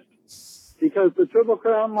first because the Triple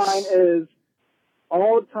Crown line is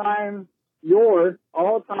your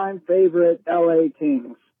all-time favorite LA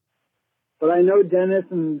Kings. But I know Dennis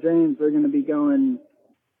and James are going to be going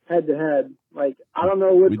head-to-head. Like, I don't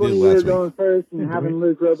know which one of you are going first and having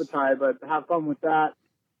Luke Robitaille, but have fun with that.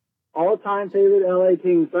 All-time favorite LA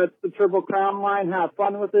Kings. That's the Triple Crown line. Have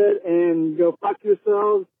fun with it and go fuck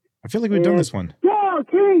yourselves. I feel like we've done this one. Go,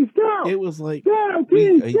 Kings, go! It was like, Go,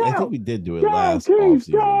 Kings, go! I think we did do it Go, last Kings,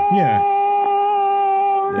 offseason. go! Yeah.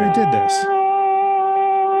 We did this.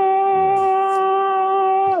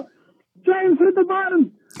 James hit the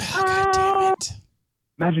button. God damn it.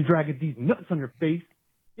 Imagine dragging these nuts on your face.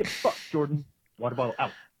 Get fucked, Jordan. Water bottle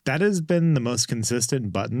out. That has been the most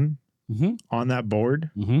consistent button on that board.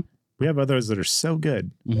 Mm-hmm. We have others that are so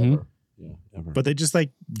good, Ever. Yeah, ever. but they just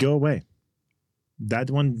like go away. That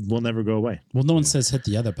one will never go away. Well, no one says hit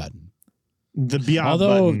the other button. The beyond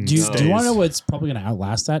Although, button do you want to know stays. what's probably going to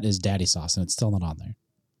outlast that is Daddy Sauce, and it's still not on there.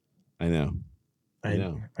 I know.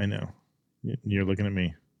 I know. You're looking at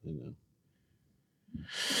me. I know.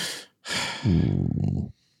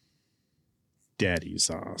 Daddy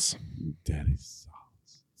sauce. Daddy sauce.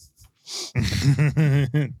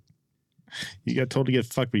 You got told to get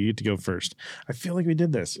fucked, but you get to go first. I feel like we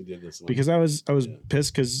did this We did this one. because I was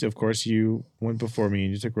pissed because of course you went before me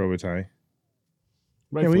and you took Robitaille.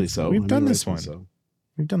 Rightfully we've- so. we've done this rightfully one. so.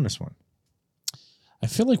 We've done this one. I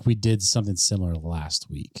feel like we did something similar last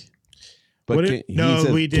week. But What can, it- he no,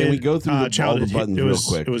 said, we did. Can we go through all the Childhood buttons it was,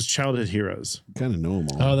 real quick? It was Childhood Heroes. Kind of know them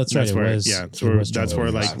all. Oh, that's right. That's It where- was. yeah, it so was that's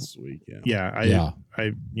Jordan. where, like- Last week, yeah.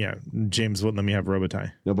 Yeah, James wouldn't let me have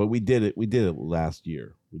Robitaille. No, but we did it. We did it last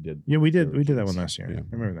year. We did. Yeah, we did that one last year. Yeah. I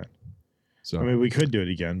remember that. So I mean, we could do it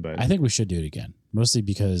again, but I think we should do it again, mostly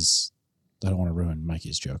because I don't want to ruin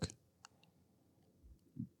Mikey's joke.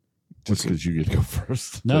 just because you get to go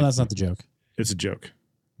first. No, that's not the joke. it's a joke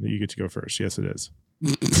that you get to go first. Yes, it is.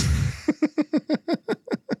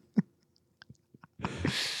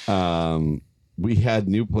 We had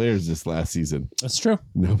new players this last season. That's true.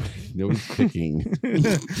 Nobody's picking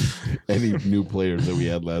any new players that we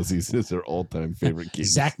had last season as their all-time favorite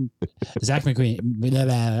kids. Zach McQueen.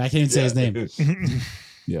 I can't even say his name.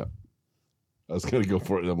 Yeah. I was going to go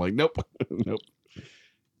for it. And I'm like, nope. Nope.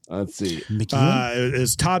 Let's see. McEwen?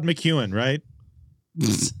 It's Todd McEwen, right?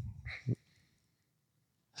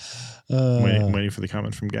 Waiting for the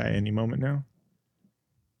comment from Guy any moment now.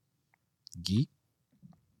 Guy?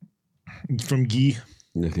 From Guy.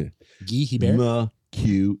 Guy Hebert?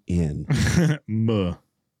 McEwen. Muh.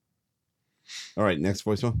 All right, next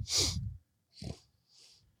voicemail.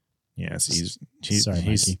 Yes, he's Sorry,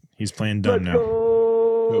 Mikey. he's playing dumb now.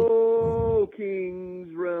 Oh,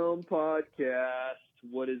 Kings Realm Podcast.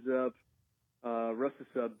 What is up? Russ is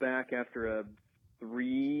back after a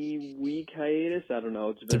 3-week hiatus. I don't know.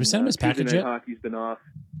 It's been, Did we send him his Tuesday package night yet? Hockey's been off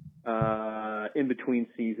in between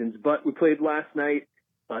seasons, but we played last night.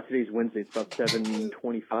 Today's Wednesday. It's about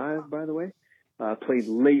 7:25, by the way. Played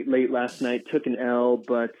late last night. Took an L,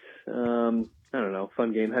 but I don't know.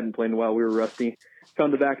 Fun game. Hadn't played in a while. We were rusty.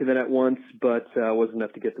 Found the back of the net once, but wasn't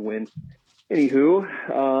enough to get the win.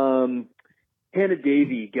 Anywho, Hannah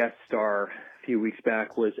Davey guest star a few weeks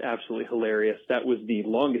back was absolutely hilarious. That was the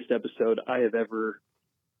longest episode I have ever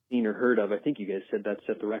seen or heard of. I think you guys said that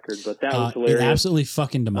set the record, but that was hilarious. It absolutely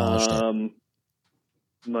fucking demolished it.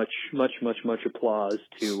 Much applause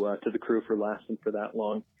to the crew for lasting for that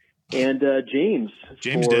long, and James for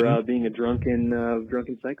didn't. being a drunken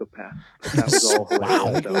psychopath. That was all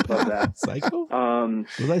hilarious. I love that. Psycho?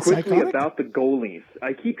 Was I Quickly psychotic? about the goalies,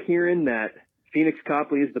 I keep hearing that Phoenix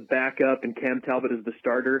Copley is the backup and Cam Talbot is the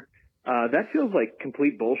starter. That feels like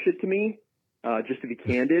complete bullshit to me. Just to be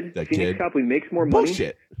candid, That Phoenix kid. Copley makes more money.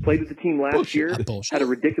 Bullshit. Played with the team last Bullshit. year. Bullshit. Had a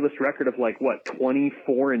ridiculous record of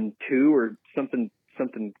 24-2 or something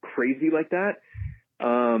crazy like that.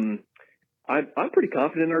 I'm pretty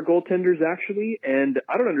confident in our goaltenders actually, and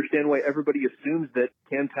I don't understand why everybody assumes that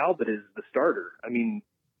Cam Talbot is the starter. I mean,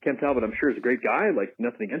 Cam Talbot I'm sure is a great guy, like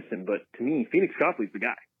nothing against him, but to me, Phoenix Copley's the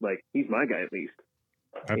guy. Like he's my guy at least.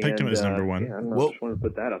 I picked him as number one. Yeah, I don't know. Whoa. I just wanted to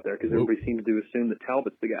put that out there because Whoa. everybody seems to assume that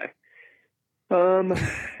Talbot's the guy.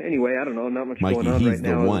 Anyway, I don't know. Not much Mikey, going on he's right the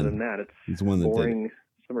now one. other than that. It's He's the one that did it. boring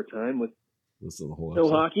summertime with Listen to the whole no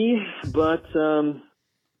episode. hockey, but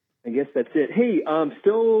I guess that's it. Hey, I'm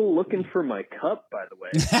still looking for my cup, by the way.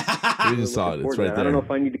 We just saw it. Looking It's forward to right that. I don't know there.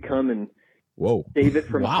 if I need to come and Whoa. save it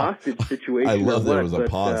from Wow. a hostage situation. I love or there what, was a but,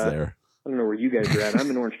 pause there. I don't know where you guys are at.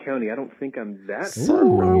 I'm in Orange County. I don't think I'm that far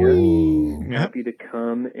from here. Happy to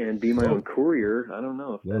come and be my own courier. I don't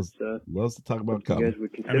know if that's loves to talk about you cum. guys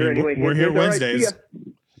would consider. Anyway, we're here all right, Wednesdays. see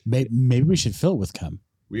ya. Maybe we should fill it with cum.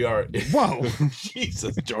 We are. Whoa.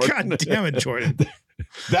 Jesus, Jordan. God damn it, Jordan.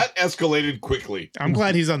 That escalated quickly. I'm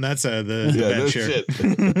glad he's on that side of the Yeah, bed no chair.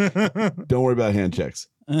 shit. Don't worry about hand checks.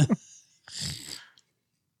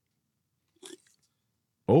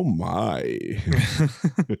 Oh my.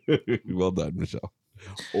 Well done, Michelle.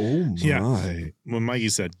 Oh my. Yeah. When Mikey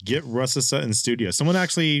said, get Russ in studio, someone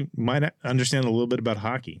actually might understand a little bit about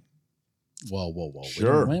hockey. Whoa.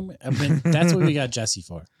 Sure. I mean, that's what we got Jesse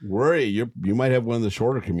for. Worry, you might have one of the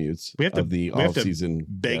shorter commutes of the we have to off-season.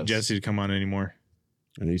 beg Jesse to come on anymore.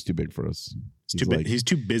 And he's too big for us. He's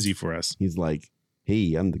too busy for us. He's like,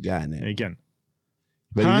 hey, I'm the guy now. Again.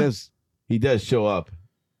 But he does show up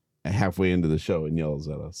halfway into the show and yells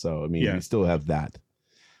at us. So, I mean, we still have that.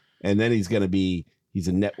 And then he's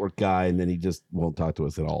a network guy, and then he just won't talk to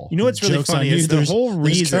us at all. You know what's really Joke's funny on is you. the whole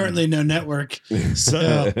There's reason. currently no network.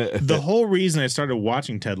 So the whole reason I started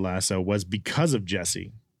watching Ted Lasso was because of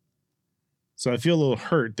Jesse. So I feel a little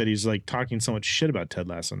hurt that he's like talking so much shit about Ted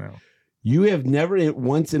Lasso now. You have never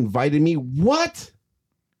once invited me. What?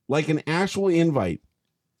 Like an actual invite.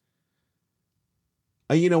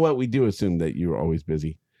 You know what? We do assume that you're always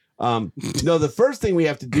busy. No, the first thing we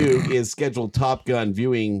have to do is schedule Top Gun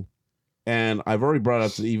viewing. And I've already brought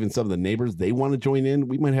up to even some of the neighbors. They want to join in.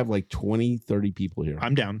 We might have like 20, 30 people here.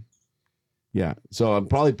 I'm down. Yeah. So I'm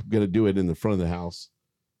probably going to do it in the front of the house.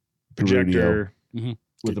 Projector.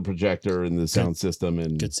 With the projector and the sound system.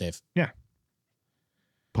 And Good save. Yeah.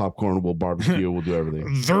 Popcorn, we'll barbecue. We'll do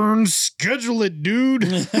everything. Thurn, schedule it, dude.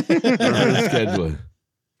 Schedule it.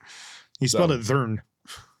 He spelled it Thurn.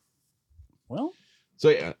 Well. So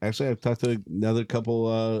yeah, actually I've talked to another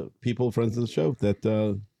couple people, friends of the show that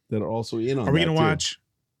are also in on. Are we going to watch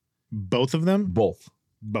both of them? Both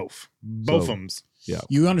of them. Yeah.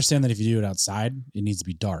 You understand that if you do it outside, it needs to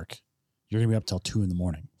be dark. You're going to be up till 2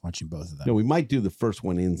 a.m. watching both of them. No, we might do the first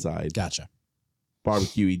one inside. Gotcha.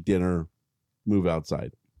 Barbecue, eat dinner, move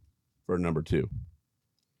outside for number 2.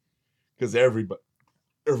 Because everybody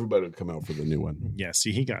will come out for the new one. Yeah,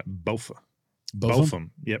 see, he got both. Both Both of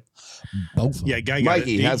them. Yep. Both of them. Yeah, guy got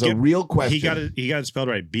Mikey it. has a real question. He got it spelled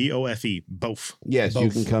right. BOFE. Both. Yes, Both. you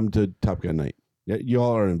can come to Top Gun night. You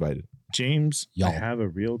all are invited. James, I Y'all. have a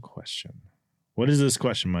real question. What is this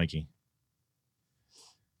question, Mikey?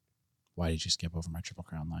 Why did you skip over my Triple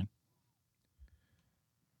Crown line?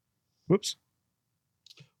 Whoops.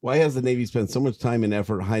 Why has the Navy spent so much time and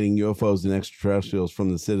effort hiding UFOs and extraterrestrials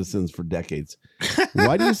from the citizens for decades?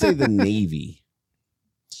 Why do you say the Navy?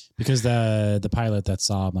 Because the pilot that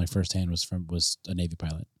saw him like firsthand was a Navy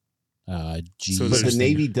pilot. So But the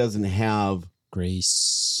Navy doesn't have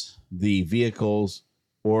Grace. the vehicles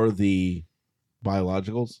or the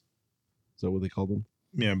biologicals. Is that what they call them?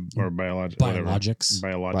 Yeah, or Biologics.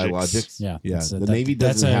 Biologics. Yeah. Yeah, That's the Navy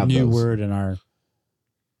doesn't That's a have new those. word in our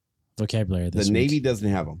vocabulary. The This week. Navy doesn't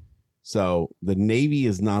have them. So the Navy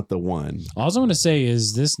is not the one. All I'm going to say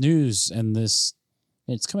is this news and it's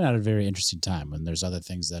coming out at a very interesting time when there's other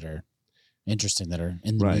things that are interesting that are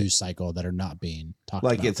in the Right. news cycle that are not being talked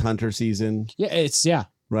Like about. it's hunter season, Yeah.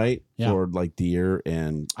 right? Yeah. For like deer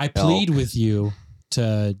and I plead elk. with you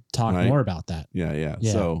to talk Right. more about that. Yeah.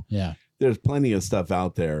 Yeah. So yeah. there's plenty of stuff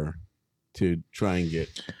out there to try and get.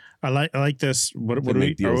 I like this. What To are we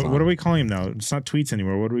make deals what on. are we calling him now? It's not tweets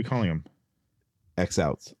anymore. What are we calling him? X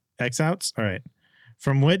outs. X outs? All right.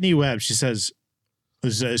 From Whitney Webb, she says,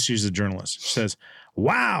 she's a journalist. She says,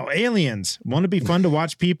 wow, aliens. Won't it be fun to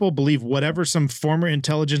watch people believe whatever some former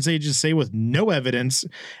intelligence agents say with no evidence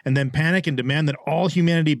and then panic and demand that all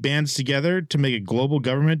humanity bands together to make a global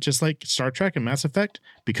government just like Star Trek and Mass Effect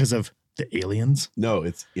because of the aliens? No,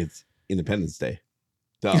 it's Independence Day.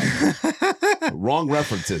 Duh. Wrong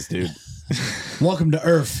references, dude. Welcome to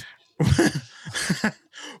Earth.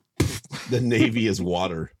 The Navy is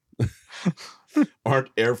water. Aren't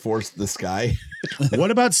Air Force the sky? What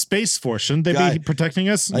about Space Force? Shouldn't they Guy- be protecting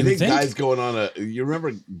us? I think think? guys going on you remember,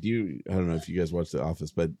 I don't know if you guys watched The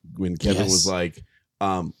Office, but when Kevin Yes. was like,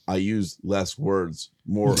 I use less words,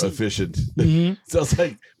 more efficient. Mhm. Sounds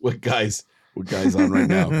like what guys on right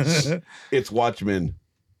now. It's Watchmen.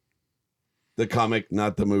 The comic,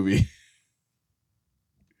 not the movie.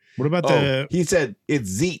 What about He said it's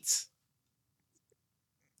Zeets.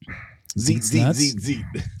 Zeets Zeet, nuts? Zeet,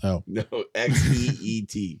 Zeet. Oh. No,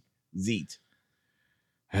 Xeet. Zeet.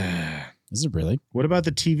 Is it really? what about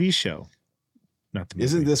the TV show? Not the movie.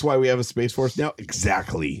 Isn't this why we have a Space Force now?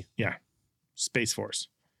 Exactly. Space Force?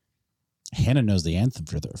 Hannah knows the anthem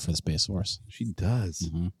for the Space Force. She does.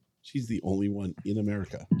 Mhm. She's the only one in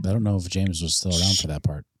America. I don't know if James was still around for that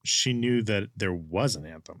part. She knew that there was an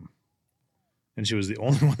anthem. And she was the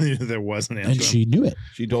only one that knew there was an anthem. And she knew it.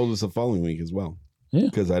 She told us the following week as well. Yeah.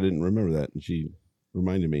 Because I didn't remember that. And she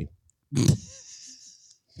reminded me. It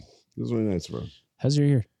was really nice of her. How's your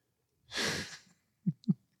ear?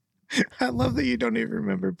 I love that you don't even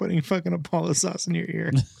remember putting fucking Apollo sauce in your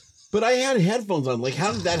ear. But I had headphones on. Like,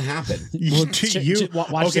 how did that happen? Watch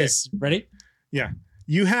okay. this. Ready? Yeah.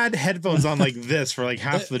 You had headphones on like this for like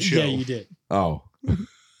half the show. Yeah, you did. Oh.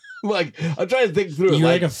 Like, I'm trying to think through it. You're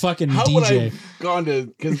like a fucking how DJ. would I have gone to,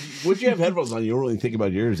 because once you have headphones on, you don't really think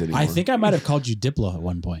about yours anymore. I think I might have called you Diplo at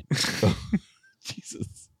one point.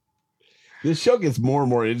 Jesus. This show gets more and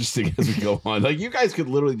more interesting as we go on. Like, you guys could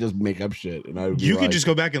literally just make up shit. And you could just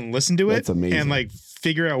go back and listen to it. That's amazing. And like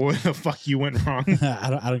figure out where the fuck you went wrong. I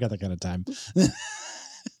don't got that kind of time.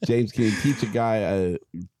 James, can you teach a guy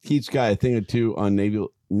a thing or two on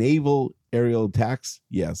naval aerial attacks?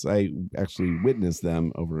 Yes, I actually witnessed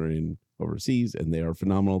them overseas, and they are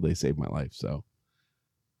phenomenal. They saved my life. So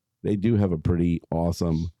they do have a pretty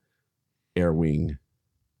awesome air wing,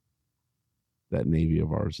 that Navy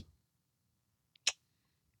of ours.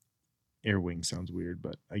 Air wing sounds weird,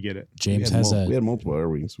 but I get it. James we had multiple air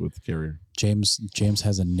wings with the carrier. James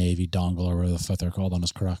has a Navy dongle, or whatever the fuck they're called, on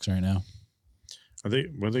his Crocs right now.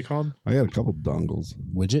 What are they called? I got a couple dongles.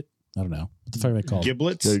 Widget? I don't know. What the fuck are they called?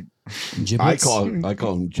 Giblets? Giblets? I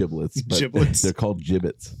call them giblets. But Giblets? They're called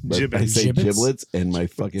gibbets. But Gibbets. I say Gibbets? giblets, and my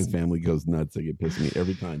fucking family goes nuts. They get pissed at me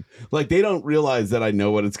every time. Like, they don't realize that I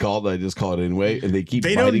know what it's called. I just call it anyway, and they keep.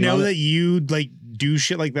 They don't fighting know on that it. you like do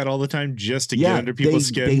shit like that all the time just to get under people's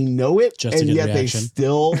skin. They know it, Just to and get a yet they reaction.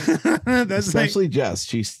 still. That's Especially Jess,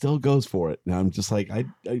 she still goes for it. And I'm just like, I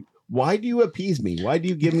why do you appease me? Why do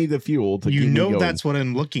you give me the fuel to keep me going? That's what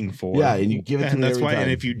I'm looking for. Yeah, and you give it to me that's every why. time.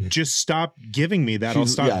 And if you just stop giving me that, I'll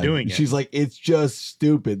stop doing it. She's like, it's just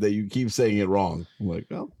stupid that you keep saying it wrong. I'm like,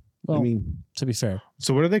 well, I mean, to be fair,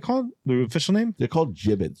 so what are they called? The official name? they're called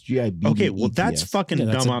gibbets. Gibbets. Okay, well that's fucking Yeah,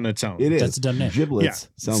 that's dumb a- on its own. It is. That's a dumb name. Giblets Yeah.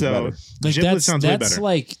 sounds So- better. like Giblet sounds way that's better.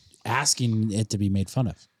 like asking it to be made fun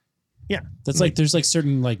of. Yeah. That's like there's like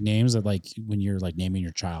certain like names that like when you're like naming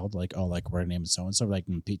your child, like, oh, like we're gonna name it so and so, like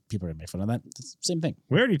people are gonna make fun of that. It's the same thing.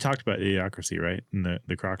 We already talked about idiocracy, right? And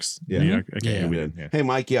the Crocs. Yeah. Okay, Yeah. we did. Yeah. Hey,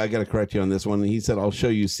 Mikey, I got to correct you on this one. He said, I'll show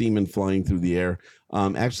you seamen flying through the air.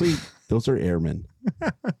 Actually, those are airmen.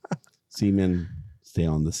 Seamen stay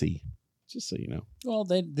on the sea, just so you know. Well,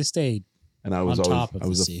 they stay. And I was On always, top of I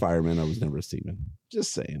was the a sea. fireman. I was never a seaman.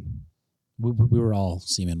 Just saying. We were all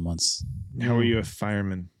seamen once. How are you a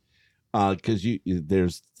fireman? Because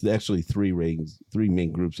there's actually three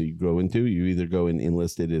main groups that you go into. You either go in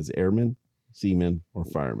enlisted as airmen, seamen, or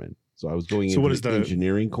firemen. So I was going So into what is the the-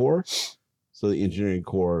 engineering corps. So the engineering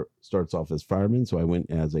corps starts off as firemen. So I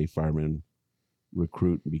went as a fireman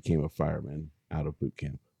recruit and became a fireman out of boot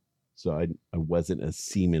camp. So I wasn't a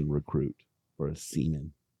seaman recruit or a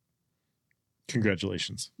seaman.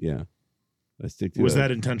 Congratulations. Yeah. I stick to Was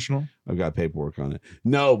that intentional? I've got paperwork on it.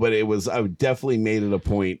 No, but it was, I definitely made it a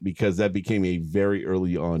point because that became a very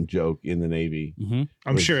early on joke in the Navy. Mm-hmm.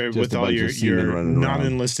 I'm With sure just with a all bunch your of seamen running around.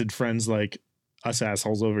 non-enlisted friends like us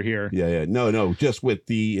assholes over here. Yeah. No, just with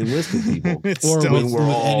the enlisted people. It's Or still, with we're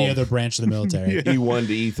all- any other branch of the military. Yeah. E1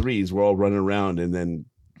 to E3s, we're all running around, and then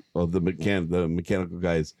the mechanical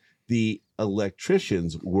guys, the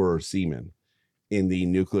electricians were seamen in the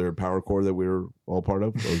nuclear power corps that we were all part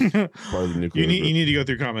of. Or part of the nuclear. you group. need to go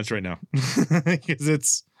through comments right now because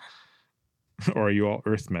it's. Or are you all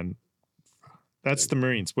Earthmen? That's the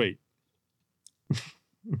Marines. Wait,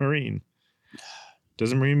 Marine.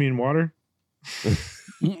 Doesn't Marine mean water?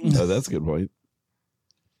 Oh, that's a good point.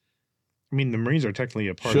 I mean, the Marines are technically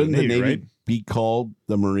a part Shouldn't of the Navy, the Navy right? be called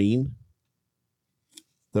the Marine?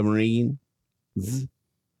 The Marine.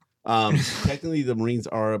 Technically, the Marines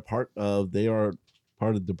are part of the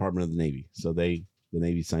Department of the Navy. So the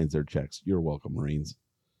Navy signs their checks. You're welcome, Marines.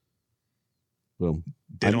 Boom.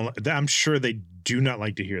 I'm sure they do not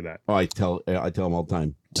like to hear that. Oh, I tell them all the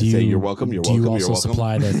time. Do I say you- you're welcome. You're Do welcome. you You're also welcome.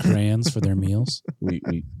 supply their crayons for their meals?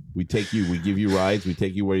 We take you. We give you rides. We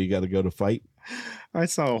take you where you got to go to fight. I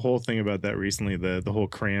saw a whole thing about that recently, the whole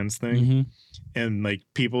crayons thing, Mm-hmm. and like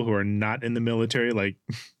people who are not in the military, like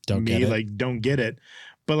Don't me, get it. like don't get it,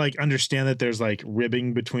 but like understand that there's like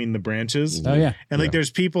ribbing between the branches. Oh yeah. And like, Yeah.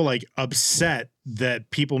 there's people like upset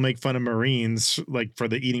that people make fun of Marines, like for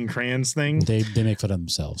the eating crayons thing. They make fun of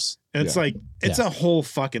themselves. And it's Yeah. like, it's a whole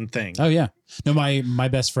fucking thing. Oh yeah. No, my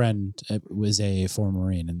best friend was a former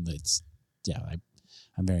Marine, and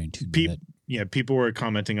I'm very in tune with it. yeah, people were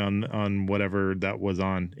commenting on whatever that was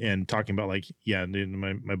on and talking about like, yeah, dude,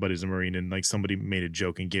 my buddy's a Marine and like somebody made a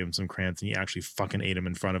joke and gave him some crayons and he actually fucking ate him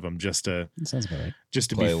in front of him just to That sounds about right. just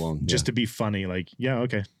to Play be along, just yeah. to be funny. Like, yeah,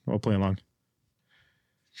 okay, I'll play along.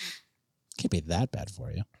 Can't be that bad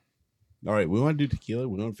for you. All right, we want to do tequila.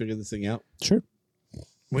 We want to figure this thing out. Sure.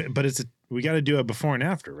 But we got to do a before and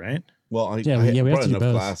after, right? Well, Yeah, we have brought to do enough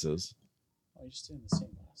both. glasses. Oh, you're just doing the same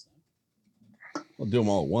last time. I'll do them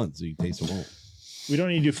all at once so you can taste them all. We don't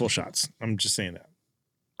need to do full shots. I'm just saying that.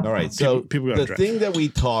 All right, so People gotta the drive. thing that we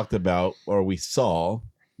talked about or we saw,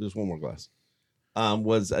 there's one more glass,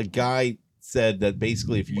 was a guy said that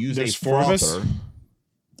basically if you use There's a 4 of us? frother,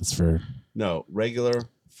 That's for no, regular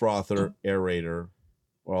frother, aerator,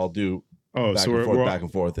 or I'll do Oh, back so and forth, we're back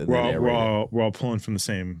and forth, and we're then all, aerator. we're all pulling from the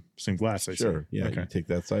same glass. I see. Sure, yeah, Okay. you take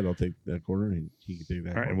that side, I'll take that corner, and he can take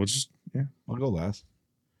that All right. corner. We'll just I'll go last.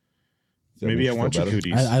 Does that maybe make I you want feel your better?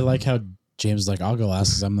 cooties. I like how James is like, I'll go last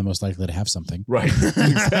because I'm the most likely to have something. Right,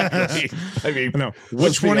 exactly. I mean, No, let's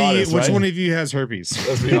which be one honest, which right? one of you has herpes?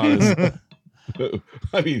 Let's be honest.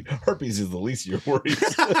 I mean, herpes is the least of your worries.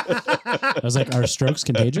 I was like, are strokes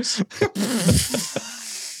contagious?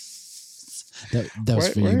 that was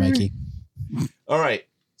for you, Where- Mikey. All right.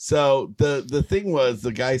 So the thing was,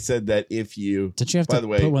 the guy said that if you, Did you have by to the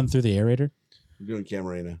way, put one through the aerator? we're doing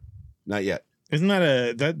Camarena, not yet. Isn't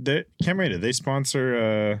that that Camarena? They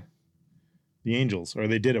sponsor the Angels, or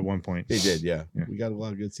they did at one point. They did, yeah. Yeah. We got a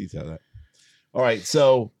lot of good seats out of that. All right.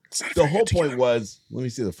 So the whole point was, let me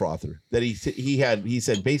see the frother that he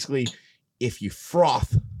said basically, if you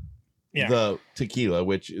froth Yeah. the tequila,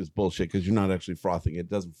 which is bullshit because you're not actually frothing it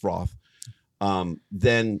doesn't froth,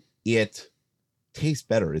 then it tastes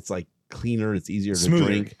better. It's like cleaner. It's easier Smoother.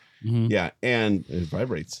 to drink. Mhm. Yeah, and it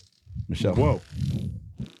vibrates. Michelle. Whoa.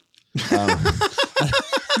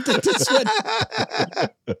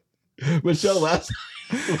 Michelle last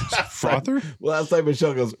Frother? last time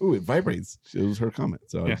Michelle goes, ooh, it vibrates. It was her comment.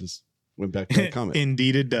 So Yeah. I just went back to that comment.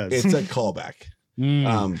 Indeed, it does. It's a callback.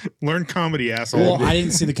 Mm. Learn comedy, asshole. Well, I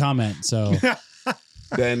didn't see the comment, so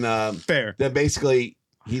Then Fair. basically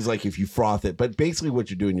he's like, if you froth it, but basically what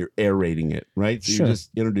you're doing, you're aerating it, right? So Sure. you're just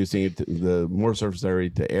introducing it to the more surface area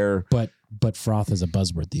to air. but froth is a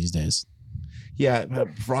buzzword these days. Yeah,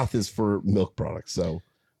 froth is for milk products. So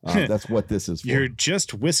that's what this is for. You're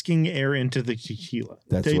just whisking air into the tequila.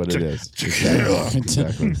 That's what it is.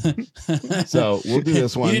 Exactly. So we'll do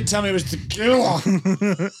this one. You didn't tell me it was tequila.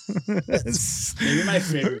 Maybe my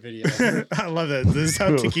favorite video. I love that. This is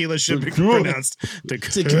how tequila should be Tequila. pronounced.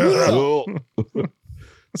 Tequila. Cool.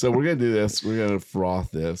 So we're gonna do this. We're gonna froth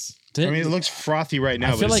this. I mean, it looks frothy right now,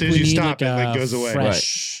 I but feel as like soon as we you need stop, like it like a goes away.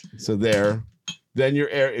 fresh. So there. Then your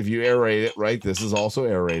air. If you aerate it, right? This is also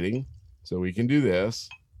aerating. So we can do this.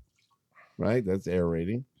 Right? That's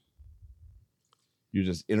aerating. You're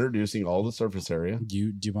just introducing all the surface area Do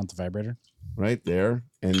you want the vibrator? right there,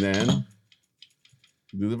 and then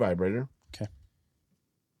do the vibrator. Okay.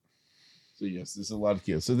 So yes, this is a lot of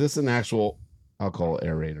kids. So this is an actual alcohol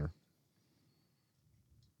aerator.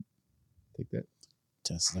 Take that.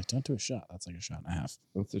 Just like, don't do a shot. That's like a shot and a half.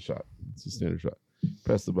 That's a shot. It's a standard shot.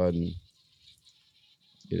 Press the button.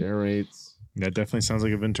 It aerates. That definitely sounds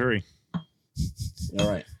like a Venturi. All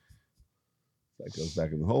right. That goes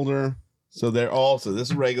back in the holder. So they're all. So this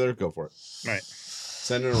is regular. Go for it. All right.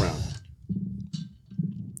 Send it around.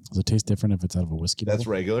 Does it taste different if it's out of a whiskey That's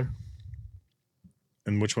bottle? regular.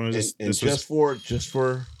 And which one is And, this? and This just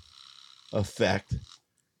for effect.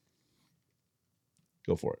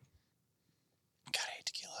 Go for it. God, I hate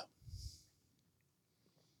tequila.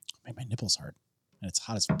 Made my nipples hard, and it's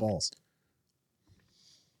hot as balls.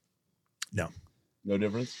 No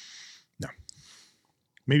difference.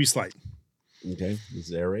 maybe slight. Okay, this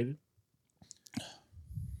is aerated.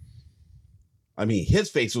 I mean, his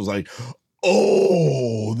face was like,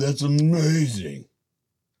 "Oh, that's amazing."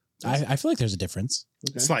 I feel like there's a difference.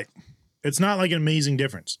 Okay. Slight. It's not like an amazing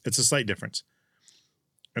difference. It's a slight difference.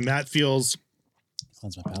 And that feels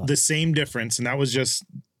Cleanse my palate. the same difference. And that was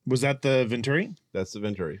that the Venturi? That's the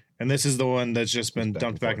Venturi. And this is the one that's just been Back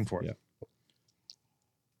dumped and back and forth. forth.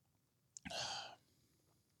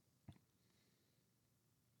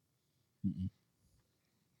 Mm-mm.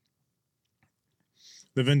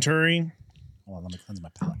 The Venturi, Hold on, let me cleanse my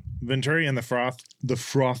palate. Venturi and the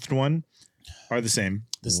frothed one are the same.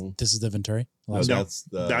 This Mhm. this is the Venturi. No, Last one? that's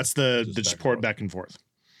the That's the just just back and poured forth. back and forth.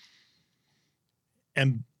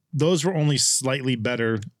 And those were only slightly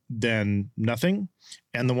better than nothing.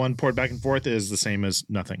 And the one poured back and forth is the same as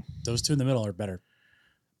nothing, Those two in the middle are better.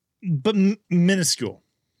 but minuscule.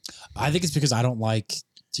 I think it's because I don't like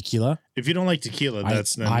tequila. If you don't like tequila,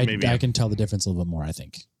 that's then I maybe. can tell the difference a little bit more, I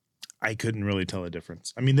think. I couldn't really tell a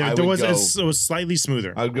difference. I mean, I there would was go- it was slightly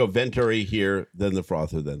smoother. I would go Venturi here, then the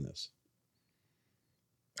frother, then this.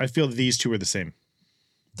 I feel these two are the same.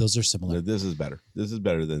 Those are similar. This is better. This is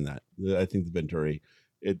better than that. I think the Venturi,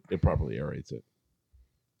 it properly aerates it.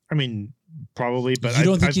 I mean, probably, but you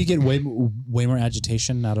don't think you get way more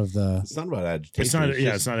agitation out of the? It's not about agitation. It's not. It's Yeah,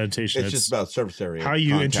 just- it's not agitation. It's just about surface area. how you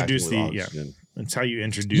contacting introduce with the oxygen. It's how you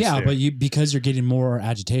introduce. Yeah, the, but because you're getting more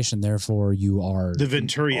agitation, therefore you are. the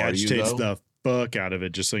Venturi Are you, agitates though? the fuck out of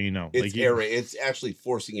it. Just so you know, It's you- air. It's actually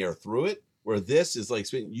forcing air through it. Where this is like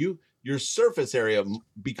your surface area,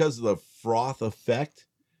 because of the froth effect,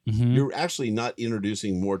 Mhm. you're actually not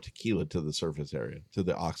introducing more tequila to the surface area, to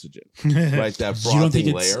the oxygen. Right, that You don't think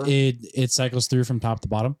frothing it's, layer. it cycles through from top to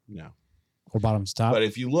bottom No, or bottom to top? but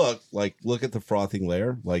if you look at the frothing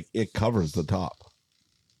layer, like it covers the top.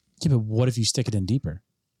 Yeah, but what if you stick it in deeper?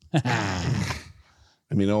 I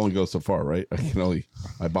mean, it only goes so far, right?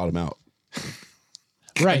 I bottom out.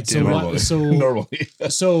 Right. So normally. Normally.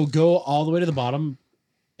 so go all the way to the bottom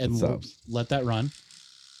and It stops. let that run,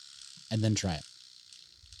 and then try it.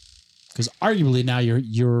 Because arguably now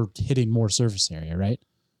you're hitting more surface area, right?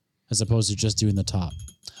 As opposed to just doing the top.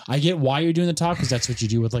 I get why you're doing the top because that's what you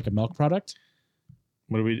do with like a milk product.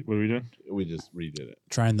 What are we doing? We just redid it.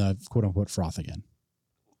 Trying the quote unquote froth again.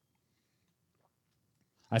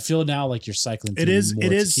 I feel now like you're cycling through more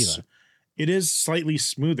tequila. It is slightly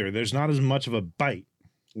smoother. There's not as much of a bite.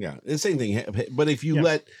 Yeah, the same thing. But if you Yeah.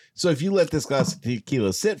 let this glass of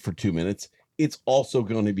tequila sit for 2 minutes, it's also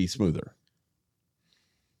going to be smoother.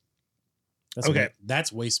 That's Okay.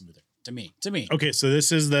 that's way smoother to me. Okay, so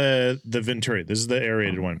this is the Venturi. This is the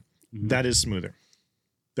aerated one. Mhm. That is smoother.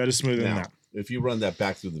 That is smoother than Now, that. if you run that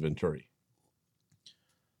back through the Venturi,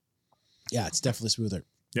 Yeah, it's definitely smoother.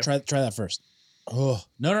 Yep. Try that first. Oh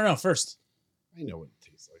no! First, I know what it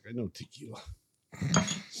tastes like. I know tequila.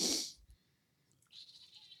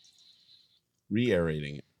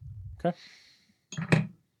 Re-aerating it. okay.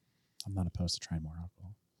 I'm not opposed to trying more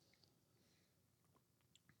alcohol.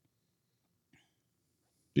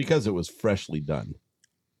 Because it was freshly done.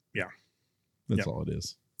 Yeah. That's Yep. all it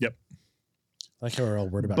is. Yep. I like how we're all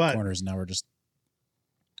worried about But- corners, and now we're just.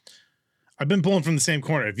 I've been pulling from the same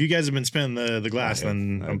corner. If you guys have been spinning the glass, I have.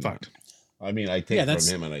 then I I'm have fucked. I mean, I take Yeah, from that's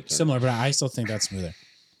him and I turn. similar, but I still think that's smoother.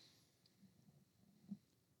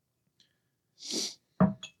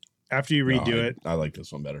 After you redo it, I like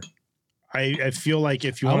this one better. I feel like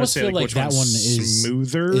if you I want to almost say feel like like which that one's one is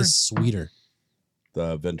smoother, Is sweeter.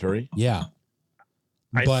 The Venturi. Yeah,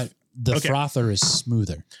 I- but the okay. frother is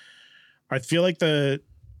smoother. I feel like the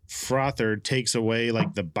frother takes away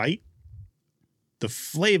like the bite. The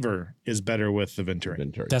flavor is better with the Venturi.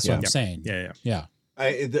 Venturi. That's yeah. what I'm saying. Yeah.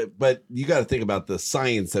 But you got to think about the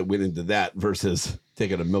science that went into that versus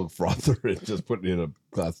taking a milk frother and just putting in a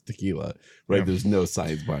glass of tequila, right? Yeah. There's no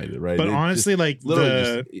science behind it, right? But It's honestly, like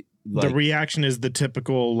literally the like, reaction is the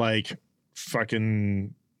typical like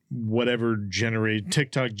fucking whatever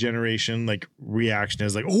TikTok generation like reaction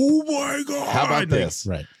is like, oh my god. how about Like, this?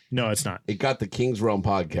 Right. No, it's not. It got the King's Realm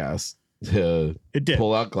podcast to It did.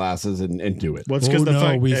 pull out glasses and do it. Well, it's Oh because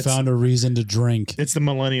no, we found a reason to drink. it's the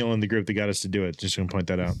millennial in the group that got us to do it. Just gonna point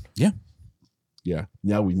that out. Yeah.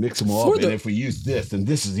 Now we mix them all For up, and if we use this, then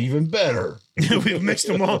this is even better. We've mixed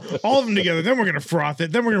them all of them together. Then we're gonna froth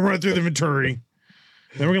it. Then we're gonna run it through the Venturi.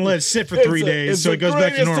 Then we're gonna let it sit for 3 days It's so the it goes back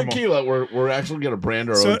to greatest normal. Tequila. We're actually gonna brand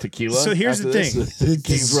our own tequila. so here's after the this. thing. This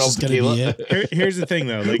King's is Realm just gonna be tequila. Here's the thing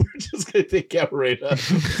though, like We're just gonna take Camarena,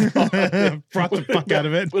 froth the fuck out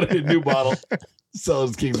of it. put it in a new bottle, sell it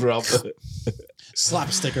as King's Realm. Slap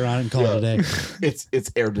a sticker on it and call it a day.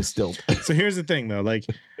 It's air distilled. So here's the thing though, like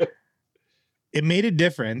it made a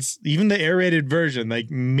difference. Even the aerated version, like,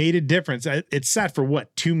 made a difference. It sat for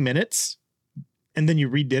what, 2 minutes? And then you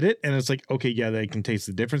redid it, and it's like, okay, yeah, they can taste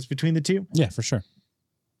the difference between the two. Yeah, for sure.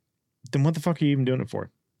 Then what the fuck are you even doing it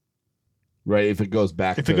for? Right. If it goes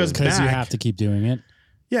back, If it goes Because you back. have to keep doing it.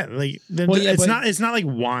 Yeah, like then Well, yeah, it's not like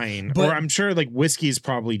wine, but- or I'm sure like whiskey is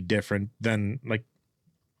probably different than like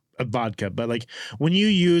a vodka. But like when you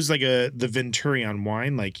use like the Venturi on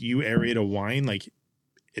wine, like you aerate a wine, like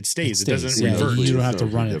it stays. It doesn't Yeah, revert. you don't have to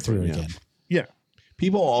It's run it through different, again. Yeah.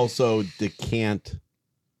 People also decant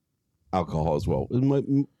alcohol as well.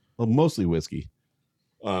 Mostly whiskey.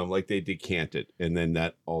 Like they decant it, and then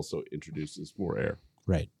that also introduces more air.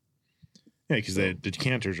 Right. Yeah, because the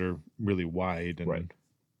decanters are really wide and Right.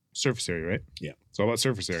 surface area, right? Yeah. It's all about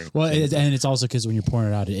surface area. Well, and it's also because when you're pouring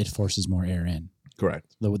it out, it forces more air in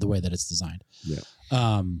Correct. the way that it's designed. Yeah.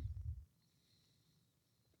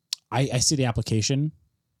 I see the application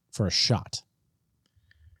for a shot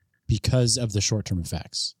because of the short-term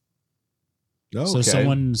effects. So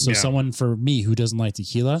someone for me who doesn't like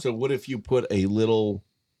tequila. So what if you put a little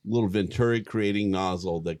Venturi creating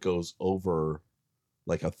nozzle that goes over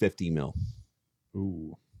like a 50 mil?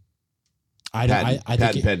 Ooh.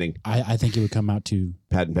 Patent pending. I think it would come out too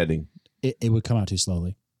Patent pending. It would come out too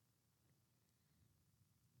slowly.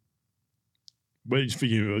 What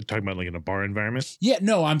you talking about, like in a bar environment? Yeah,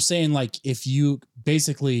 no, I'm saying like if you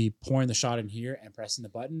basically pouring the shot in here and pressing the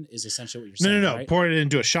button is essentially what you're saying. No. Right? Pour it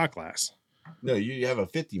into a shot glass. No, you have a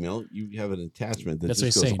 50 mil. You have an attachment that That's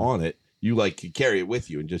just what goes he's saying. on it. You like carry it with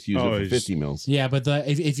you and just use it for 50 mils. Yeah, but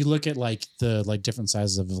if you look at like the different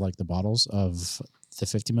sizes of like the bottles of the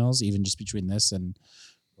 50 mils, even just between this and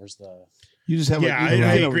where's the You just have I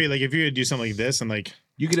agree. Like if you could do something like this and like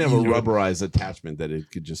you could have a rubberized attachment that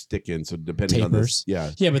it could just stick in. So depending on this,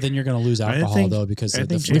 yeah, but then you're going to lose alcohol though because I the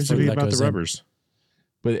think James would fluid be that about goes the in. rubbers.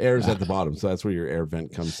 But air's at the bottom, so that's where your air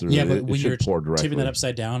vent comes through. Yeah, but it when should you're pour directly. tipping that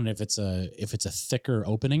upside down, and if it's a thicker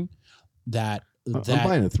opening, that I'm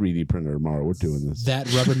buying a 3D printer tomorrow. We're doing this.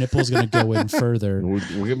 That rubber nipple is going to go in further. We're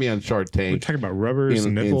gonna be on Shark Tank. We're talking about rubbers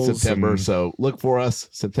and in nipples September. and... So look for us.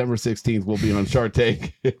 September 16th, we'll be on Shark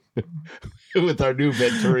Tank with our new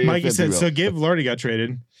Venturi. Mikey said, so Gabe Lardy got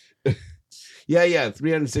traded. Yeah.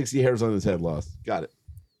 360 hairs on his head lost. Got it.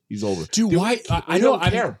 He's older. Dude, why? I don't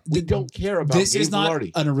care. We don't care about this. Gabe Is not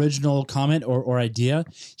Velarde. an original comment or idea.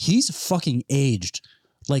 He's fucking aged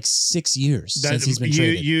like 6 years since he's been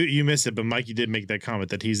traded. You missed it, but Mikey did make that comment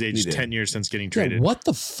that he's aged 10 years since getting traded. Yeah, what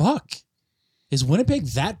the fuck? Is Winnipeg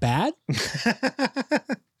that bad?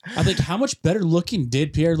 I think how much better looking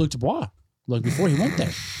did Pierre-Luc Dubois look before he went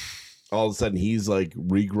there? All of a sudden, he's like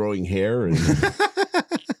regrowing hair and.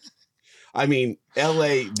 I mean,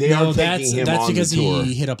 LA, they are taking him that's on because the tour.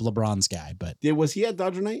 he hit up LeBron's guy, but Was he at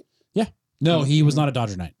Dodger Night? yeah. No, he was not a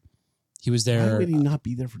Dodger Night. He was there. Why would he not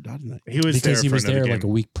be there for Dodger Night? He was because there he for was another there game. like a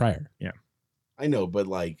week prior. Yeah. I know, but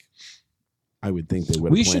like, I would think they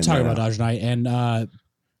would. We should talk about Dodger Night and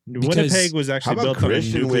Winnipeg was actually How about built on a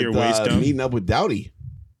Christian nuclear with waste dump. meeting up with Dowdy?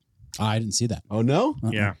 I didn't see that. Oh no!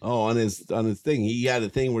 Yeah. Oh, on his thing, he had a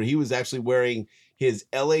thing where he was actually wearing his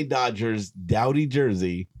LA Dodgers Dowdy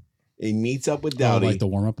jersey. He meets up with Dowdy, like the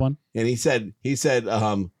warm up one, and he said,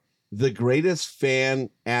 the greatest fan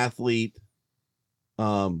athlete,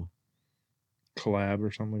 collab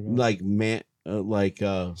or something like that. like man, what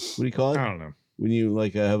do you call it? I don't know. When you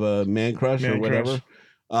like have a man crush or whatever.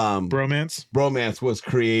 Bromance was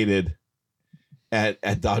created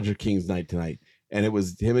at Dodger Kings night tonight, and it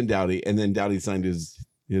was him and Dowdy, and then Dowdy signed his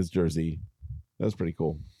jersey. That was pretty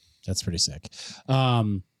cool. That's pretty sick.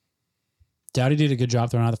 Dowdy did a good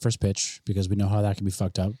job throwing out the first pitch because we know how that can be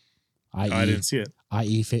fucked up. I didn't see it.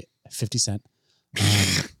 I.e. 50 Cent.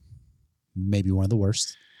 Maybe one of the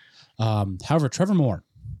worst. However, Trevor Moore.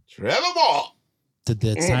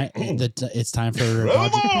 It's time for Dodger.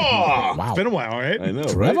 Moore! Wow. It's been a while, right? I know,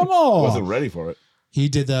 Trevor right? Moore. Wasn't ready for it. He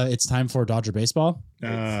did it's time for Dodger baseball.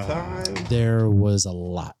 There was a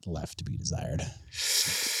lot left to be desired.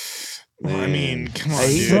 I mean, come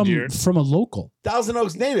on, dude. From a local. Thousand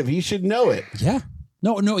Oaks native. He should know it. Yeah.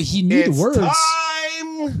 No, he knew the words.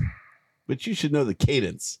 Time. But you should know the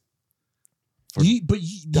cadence. You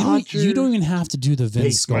don't even have to do the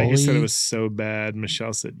Vince Scully. Mikey said it was so bad.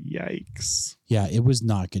 Michelle said, yikes. Yeah, it was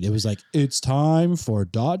not good. It was like, it's time for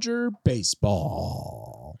Dodger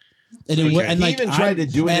baseball. And he even tried to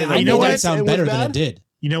do it. And in I a know way that sounded better than it did.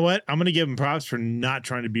 You know what? I'm going to give him props for not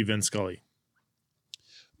trying to be Vince Scully.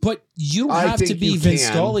 But you don't have to be Vince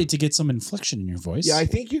Scully to get some inflection in your voice. Yeah, I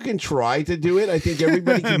think you can try to do it. I think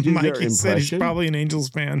everybody can do their Mikey impression. said he's probably an Angels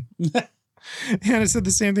fan. Hannah said the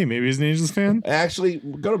same thing. Maybe he's an Angels fan. Actually,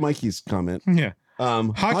 go to Mikey's comment. Yeah.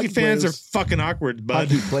 Hockey fans are fucking awkward, bud.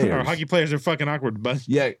 Hockey players. Or hockey players are fucking awkward, bud.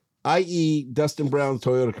 Yeah, i.e. Dustin Brown's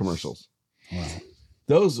Toyota commercials. Wow.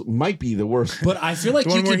 Those might be the worst. But I feel like the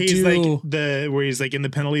one you where could he's do where he's like in the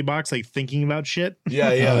penalty box, like thinking about shit. Yeah.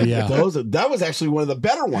 Oh, yeah. That was actually one of the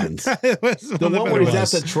better ones. The one where he's at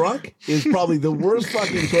the trunk is probably the worst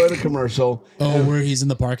fucking Toyota commercial. Oh, where he's in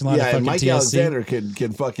the parking lot. Yeah, of and Mike TLC. Alexander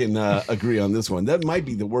can fucking agree on this one. That might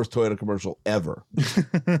be the worst Toyota commercial ever Yeah,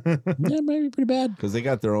 it might be pretty bad. because they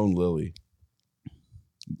got their own Lily.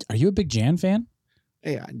 Are you a big Jan fan?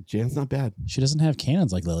 Hey, Jan's not bad. She doesn't have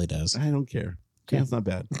cannons like Lily does. I don't care. Jan's not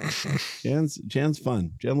bad. Jan's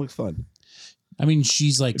fun. Jan looks fun. I mean,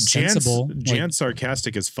 she's like sensible. Jan's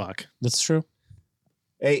sarcastic as fuck. That's true.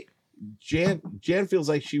 Hey, Jan feels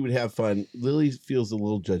like she would have fun. Lily feels a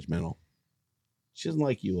little judgmental. She doesn't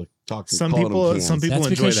like you talking. Some people That's enjoy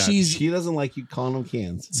because that. She doesn't like you calling them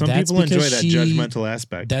cans. Some That's people enjoy because that she- judgmental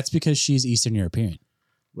aspect. That's because she's Eastern European.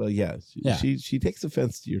 Well, yeah. Yeah. She takes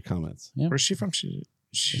offense to your comments. Yeah. Where's she from?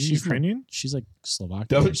 She's Ukrainian? She's like Slovakian.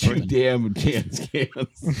 Don't you damn chance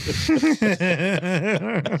cans.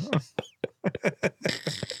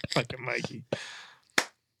 Fucking Mikey.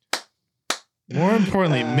 More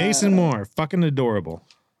importantly, Mason Moore, fucking adorable.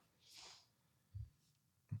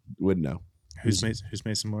 Wouldn't know. Who's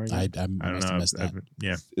Mason Moore? I don't must have know. missed that.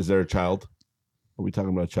 Yeah. Is there a child? Are we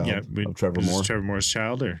talking about a child of Trevor is this Moore? Trevor Moore's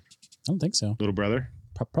child or I don't think so. little brother?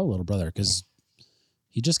 Probably little brother, because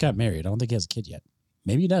he just got married. I don't think he has a kid yet.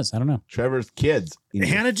 Maybe he does. I don't know. Trevor's kids. in your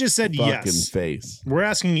Hannah just said fucking yes. face. We're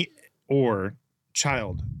asking or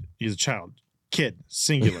child. He's a child. Kid.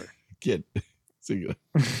 Singular. Kid. Singular.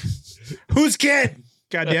 Who's kid?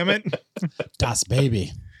 God damn it. Das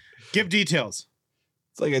Baby. Give details.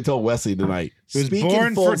 It's like I told Wesley tonight. He was Speak in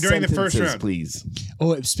born full during the first sentences, round. please.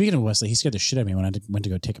 Oh, speaking of Wesley, he scared the shit out of me when I went to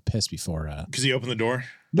go take a piss before. Because he opened the door.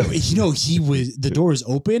 No, the door was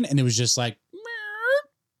open and it was just like,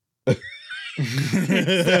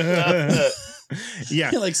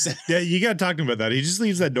 Yeah. like Yeah, you got to talk to him about that. He just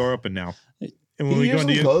leaves that door open now. And when He we go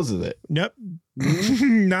usually into closes it. Nope.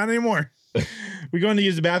 Not anymore. We go in to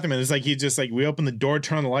use the bathroom and it's like he just like we open the door,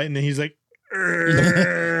 turn on the light, and then he's like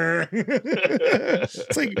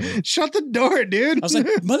it's like shut the door, dude. I was like,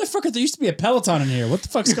 motherfucker, there used to be a Peloton in here. What the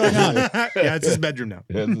fuck's going on? Yeah, it's his bedroom now.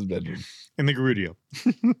 Yeah, it's his bedroom. In the Garudio.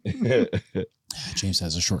 James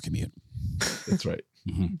has a short commute. That's right.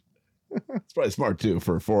 Mhm. It's probably smart too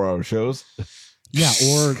for 4-hour shows. Yeah,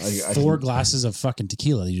 or I 4 can- glasses of fucking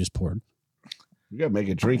tequila that you just poured. You gotta make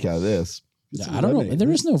a drink out of this. Get some I don't know. lemonade.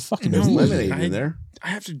 There is no fucking There's No, lemonade. lemonade in I- there. I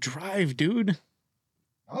have to drive, dude.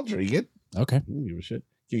 I'll drink it. Okay. I don't give a shit.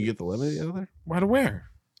 Can you get the lemonade out of there? Why to where?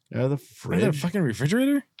 Out of the Is that a fridge? fucking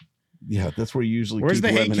refrigerator? Yeah, that's where you usually Where's keep the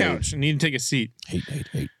hate lemonade. couch? I need to take a seat. Hate.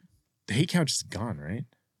 The hate couch is gone, right?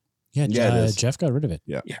 Yeah, Yeah, it is. Jeff got rid of it.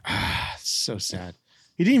 Yeah. So sad.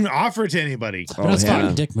 He didn't even offer it to anybody. Oh, No, it's fine.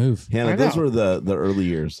 Hannah. Dick move. Hannah, I those know. were the early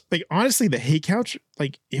years. Like honestly, the hate couch,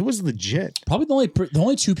 like it was legit. Probably the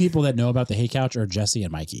only 2 people that know about the hate couch are Jesse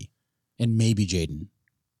and Mikey, and maybe Jaden.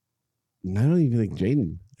 I don't even think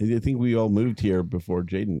Jaden. I think we all moved here before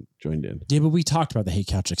Jaden joined in. Yeah, but we talked about the hate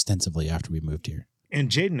couch extensively after we moved here. And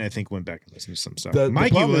Jaden, I think, went back and listened to some stuff. The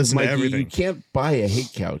Mikey problem is, listened to Mikey, everything. you can't buy a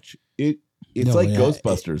hate couch. It's No, like yeah,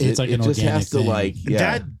 Ghostbusters. it's like it an just organic has to thing. like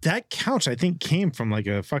That couch, I think, came from like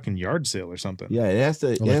a fucking yard sale or something. yeah. It has to.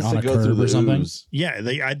 Or It like has on to a go through curb the or something? ooze. Yeah,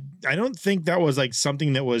 like, I don't think that was like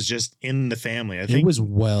something that was just in the family. I It think was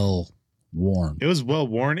well worn. it was well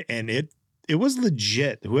worn and it was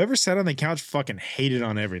legit. Whoever sat on the couch fucking hated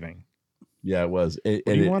on everything. Yeah, it was. It, What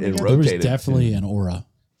do and you it, want it again? There was rotated. definitely an aura.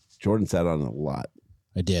 Jordan sat on it a lot.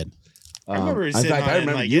 I did. I remember in sitting fact, on I it and,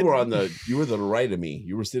 remember like, you it- were you were to the right of me.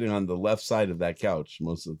 You were sitting on the left side of that couch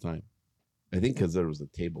most of the time. I think because there was a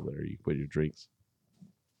table there. You put your drinks.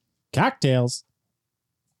 Cocktails.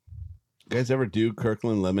 You guys ever do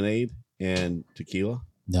Kirkland lemonade and tequila?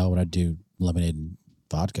 No, what I do, lemonade and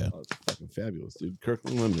vodka. Oh, it's fucking fabulous, dude.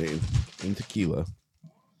 Kirkland lemonade and tequila.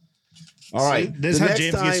 All right. This is the how next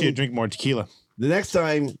James gets you to time- drink more tequila. The next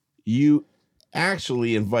time you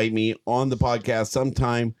actually invite me on the podcast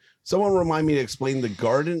sometime, someone remind me to explain the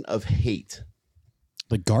Garden of Hate.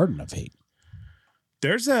 The Garden of Hate.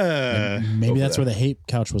 There's a Maybe for that's that. where the hate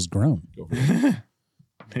couch was grown. Go for it. maybe I'm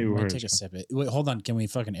gonna we're- take a sip. Wait, hold on. Can we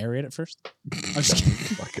fucking aerate it first? I'm just kidding.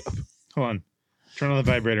 Fuck up. hold on. Turn on the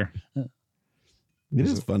vibrator. It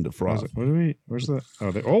is fun to froth. What do we? Where's the?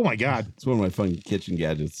 Oh, oh my God! It's one of my fun kitchen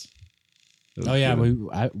gadgets. Oh yeah,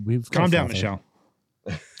 we've Calm got down, froth Michelle.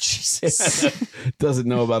 Jesus. Doesn't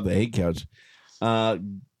know about the hate couch. Guy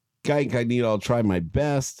Incognito, I'll try my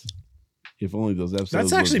best. If only those episodes.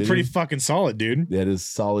 That's were actually video. pretty fucking solid, dude. That is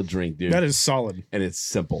solid drink, dude. That is solid. and it's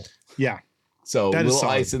simple. Yeah. So a That is little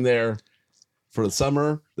solid. ice in there for the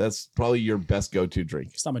summer. That's probably your best go-to drink.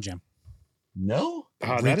 It's not my jam. No,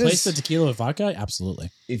 That Replace is. the tequila with vodka? Absolutely.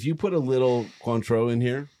 if you put a little Cointreau in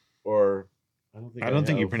here, or I don't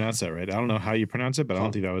think you have pronounce that right. I don't know how you pronounce it, but I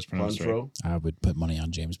don't think that was pronounced right. Cointreau. I would put money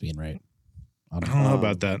on James being right. I don't know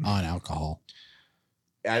about that. On alcohol.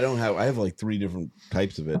 I have like 3 different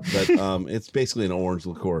types of it, but it's basically an orange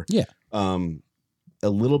liqueur. Yeah. A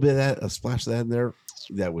little bit of that, a splash of that in there,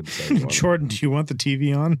 that would say Jordan, do you want the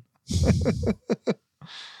TV on?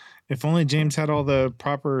 If only James had all the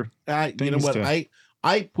proper. you know things what? to-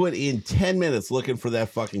 I put in 10 minutes looking for that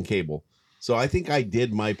fucking cable. So I think I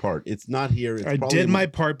did my part. It's not here. It's I probably did in my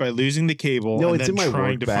part by losing the cable. No, and it's then in my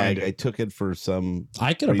trying work to bag. find I it. took it for some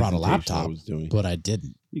I could have brought a presentation laptop, I was doing. but I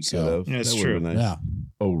didn't. You could So, have. Yeah, it's That would've been true. nice. yeah.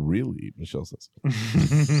 Oh, really? Michelle says.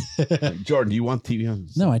 Jordan, do you want TV on?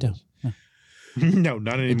 No, I don't. No,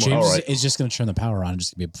 not anymore. James All right. is just going to turn the power on and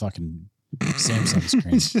just be a fucking Samsung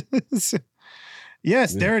screen.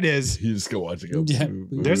 Yes, there it is. You just go watch it go. Yeah.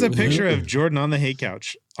 There's a picture of Jordan on the hate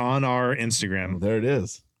couch on our Instagram There it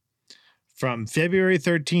is. from February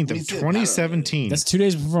 13th of 2017. That's 2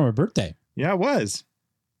 days before my birthday. Yeah, it was.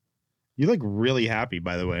 You look really happy,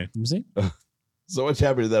 by the way. Let me see. So much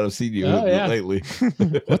happier that I've seen you Oh, yeah. lately.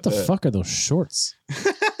 What the fuck are those shorts?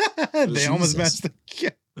 They almost Jesus. matched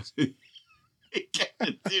the.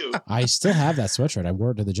 I still have that sweatshirt. I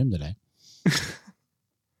wore it to the gym today.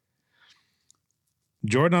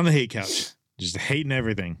 Jordan on the hate couch, just hating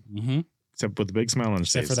everything, Mm-hmm. except with a big smile on his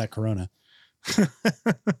Except face. for that Corona.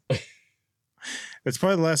 It's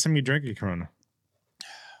probably the last time you drank a Corona.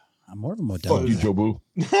 I'm more of a Modelo. Fuck you, guy. Joe Boo.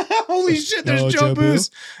 Holy shit! There's Oh, Joe Joe Boo.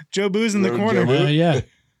 Boo's. Joe Boo's in the Remember corner. Joe Boo? Yeah.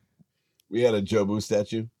 We had a Joe Boo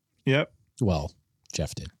statue. Yep. Well,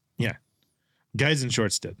 Jeff did. Guys in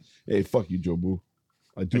shorts did. Hey, fuck you, Joe Boo.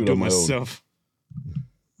 I do I it do it on my own. myself.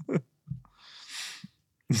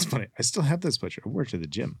 It's funny. I still have this picture. I wear it to the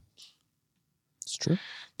gym. It's true.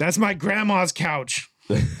 That's my grandma's couch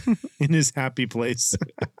in his happy place.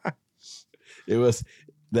 It was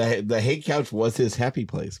the hate couch was his happy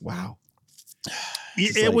place. Wow.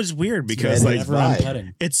 It like- was weird because Yeah, like Never vibe.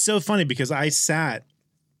 unputting. it's so funny because I sat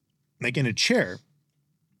like in a chair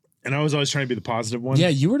and I was always trying to be the positive one. Yeah,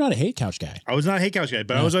 you were not a hate couch guy. I was not a hate couch guy,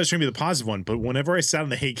 but I Yeah. was always trying to be the positive one. But whenever I sat on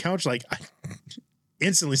the hate couch, like I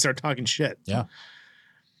instantly start talking shit. Yeah.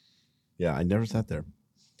 Yeah, I never sat there.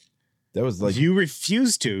 That was like You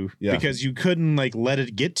refused to Yeah. because you couldn't like let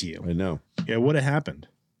it get to you. I know. Yeah, what had happened?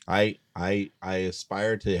 I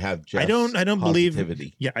aspire to have Jeff's I don't believe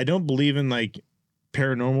positivity. Yeah, I don't believe in like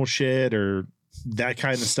paranormal shit or that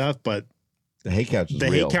kind of stuff, but The hate couch is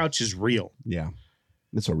the real. hate couch is real. Yeah.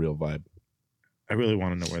 It's a real vibe. I really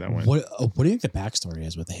want to know where that went. What do you think the backstory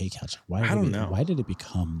is with the hate couch? Why? I don't know. Why did it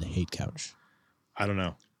become the hate couch? I don't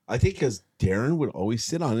know. I think because Darren would always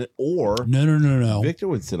sit on it, or No. Victor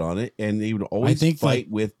would sit on it, and he would always think, fight like,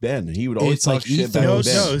 with Ben. He would always it's talk like shit ethos. back No,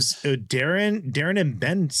 with Ben. Darren and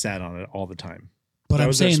Ben sat on it all the time. But That I'm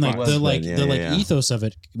was their saying like spot. the like Yeah, the like yeah. ethos of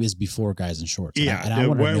it is before Guys in Shorts. And Yeah, I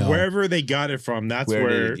want to know wherever they got it from, that's Where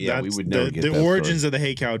where did it- yeah, we that's would never the, get the that origins story. of the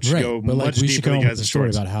hate couch right, go but like much we should deeper come than up Guys with a in story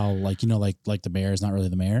Shorts. about how like like the mayor is not really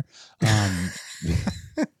the mayor.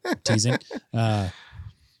 Teasing.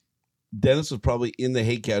 Dennis was probably in the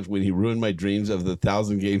hate couch when he ruined my dreams of the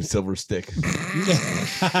 1,000-game silver stick.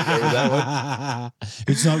 that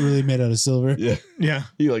It's not really made out of silver. Yeah, Yeah,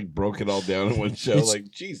 he like broke it all down in one show. It's-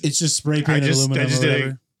 like Jesus, It's just spray I painted just aluminum or did whatever.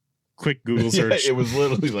 a quick Google Yeah, search. it was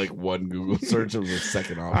literally like one Google search. It was a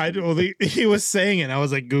second off. I well, he was saying it. I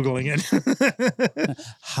was like Googling it.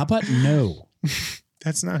 How about no?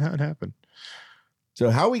 That's not how it happened. So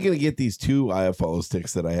how are we going to get these 2 IFL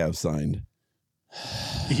sticks that I have signed?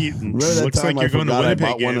 He Remember that looks time like you're I going to forgot I Winnipeg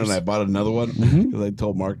bought one games. and I bought another one Mhm. because I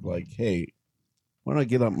told Mark like, hey, why don't I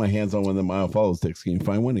get up my hands on one of them IFL sticks? Can you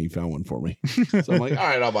find one? And he found one for me. So I'm like, all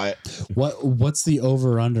right, I'll buy it. What's the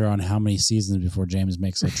over under on how many seasons before James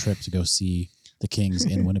makes a trip to go see the Kings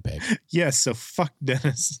in Winnipeg? Yes, so fuck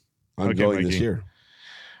Dennis. I'm Okay, going this Mikey. year.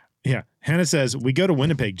 Yeah, Hannah says we go to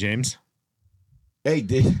Winnipeg, James. Hey,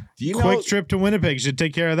 do you know, Quick trip to Winnipeg should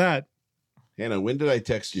take care of that. Hannah, when did I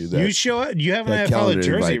text you that? You show up. You have an that IFL calendar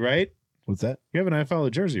jersey, invite. right? What's that? You have an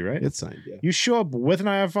IFL jersey, right? It's signed, yeah. You show up with an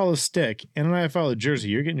IFL stick and an IFL jersey.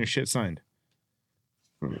 You're getting your shit signed.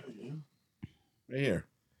 Right here.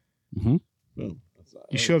 Mhm. Boom.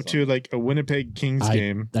 You show up to like a Winnipeg Kings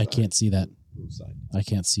game. I can't see that. Signed. I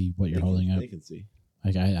can't see what you're holding up. They can see.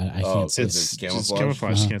 Like I Oh, can't see it's it. It's camouflage? just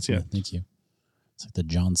camouflage. You Uh-huh. can't see it. Yeah, thank you. It's like the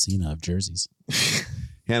John Cena of jerseys.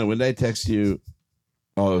 Hannah, when did I text you?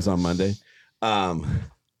 Oh, it was on Monday. I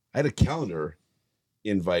had a calendar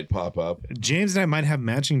invite pop up. James and I might have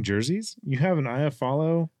matching jerseys. You have an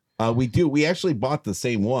IFL. We do. We actually bought the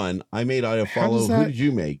same one. I made How follow. does Who that- did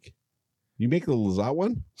you make? You make the Lazat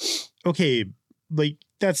one? Okay, like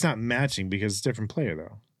that's not matching because it's a different player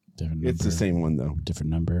though. Different number. It's the same one though. Different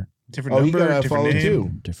number. Different Oh, he number, got different IFL name. too.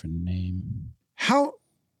 Different name. How?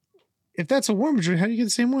 If that's a warm jersey, how do you get the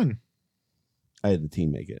same one? I had the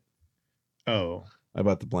team make it. Oh, I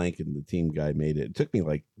bought the blanket and the team guy made it. It took me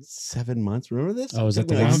like 7 months. Remember this? Oh, is It that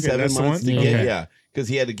took the me one? Okay, 7 that's the months one? to get, Okay. yeah. Because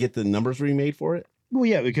he had to get the numbers remade for it. well,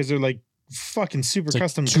 yeah, because they're like fucking super It's like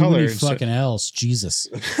custom too color. many and shit. fucking L's. Jesus.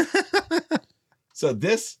 So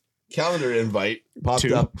this calendar invite popped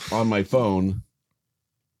Two. up on my phone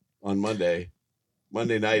on Monday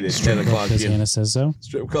night at 10 o'clock. Because Hannah says so.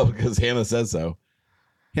 Strip club because Hannah says so.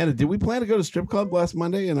 Hannah, did we plan to go to strip club last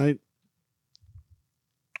Monday? And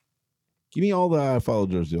give me all the follow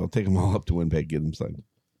jersey. I'll take them all up to Winnipeg, get them signed.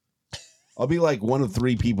 I'll be like one of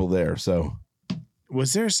 3 people there. So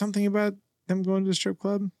Was there something about them going to the strip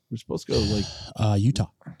club? We're supposed to go Utah.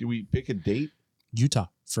 do we pick a date? Utah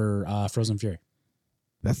for Frozen Fury.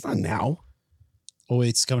 That's not now. Oh,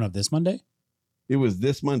 it's coming up this Monday? It was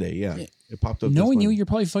this Monday. Yeah. It popped up. Knowing this you, Monday. you're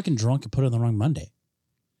probably fucking drunk and put it on the wrong Monday.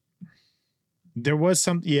 There was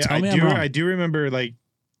some. Yeah, Tell me I'm wrong. I do remember like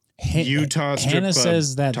Utah strip Hannah club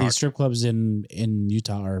says that talk. these strip clubs in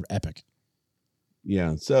Utah are epic.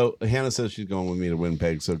 Yeah. So Hannah says she's going with me to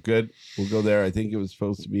Winnipeg. So good. We'll go there. I think it was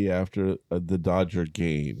supposed to be after the Dodger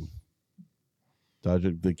game.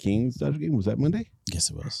 The Kings Dodger game. Was that Monday? Yes,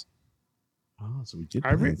 it was. Oh, so we did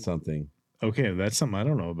I plan something. Okay, that's something I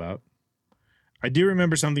don't know about. I do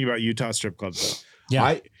remember something about Utah strip clubs though.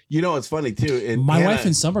 Yeah. It's funny too. And My Hannah, wife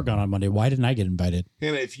and Summer gone on Monday. Why didn't I get invited?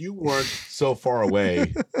 Hannah, if you weren't so far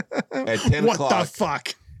away at 10 What o'clock the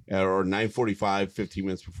fuck? or 9:45, 15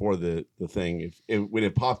 minutes before the thing, when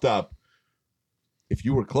it popped up, if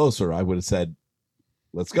you were closer, I would have said,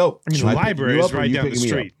 let's go. I mean, the I'd pick library you is up or right you down the picking me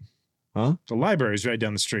up? street. Huh? The library is right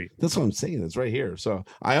down the street. That's what I'm saying. It's right here. So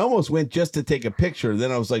I almost went just to take a picture.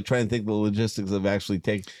 Then I was like trying to think the logistics of actually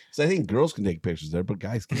taking. Because I think girls can take pictures there, but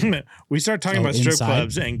guys can't. We start talking Oh, about strip inside?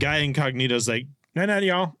 clubs, and Guy Incognito's like, no,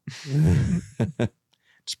 y'all.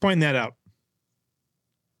 Just pointing that out.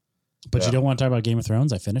 But Yeah. you don't want to talk about Game of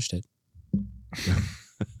Thrones? I finished it.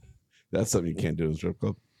 That's something you can't do in a strip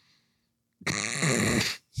club.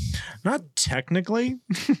 Not technically.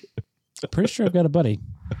 Pretty sure I've got a buddy.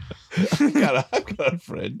 I've got a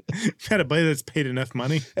friend. Had a buddy that's paid enough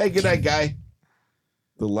money. Hey, good night, guy.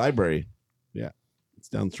 The library. Yeah. It's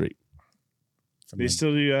down the street. They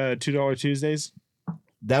still do $2 Tuesdays.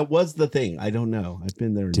 That was the thing. I don't know. I've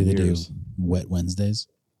been there in Do they do years. Wet Wednesdays?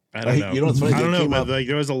 I don't know. You know what's funny? I don't They know, came but up- like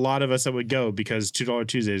there was a lot of us that would go because $2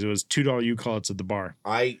 Tuesdays. It was $2 U-Call-Outs at the bar.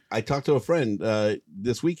 I talked to a friend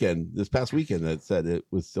this past weekend, that said it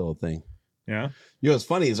was still a thing. Yeah, You know what's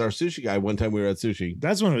funny is our sushi guy, one time we were at sushi.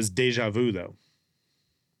 that's when it was deja vu, though.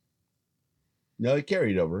 No, it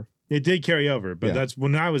carried over. It did carry over, but Yeah. that's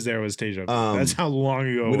when I was there. It was deja vu. Um, That's how long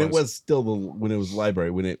ago When it it was still when it was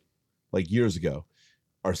library, like years ago,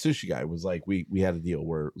 our sushi guy was like, we had a deal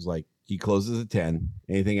where it was like, he closes at 10.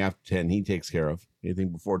 Anything after 10, he takes care of. Anything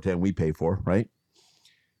before 10, we pay for, right?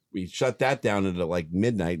 We shut that down at like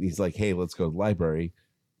midnight, and he's like, hey, let's go to the library.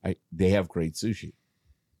 They have great sushi.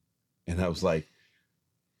 And I was like,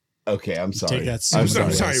 okay, I'm sorry. Take that I'm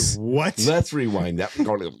sushi. sorry. What? Let's rewind that.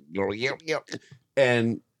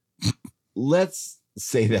 And let's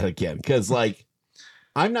say that again. Because, like,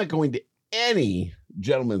 I'm not going to any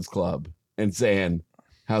gentleman's club and saying,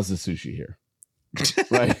 how's the sushi here?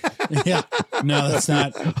 Right? Yeah. No, that's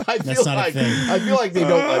not. I That's feel not a like thing. I feel like they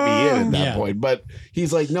don't let me in at that Yeah. point. But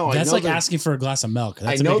he's like, no, That's I know like the, asking for a glass of milk.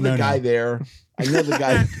 That's I know a big the no-no. guy there. I know the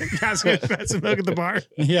guy. That's a milk at the bar.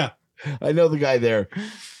 Yeah. I know the guy there.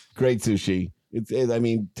 Great sushi. I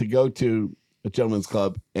mean, to go to a gentleman's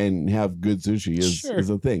club and have good sushi is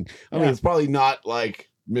a thing. I mean, Yeah. it's probably not like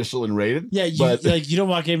Michelin rated. Yeah, but you don't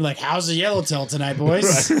walk in like, how's the yellowtail tonight,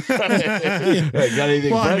 boys? Right. Hey, got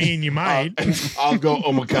anything Well, I fresh? mean, you might. I'll go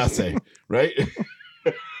omakase, right?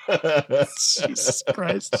 Jesus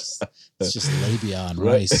Christ. It's just labia on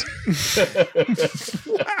Right. rice.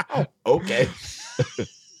 Okay.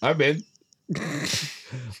 I'm in.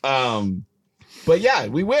 But yeah,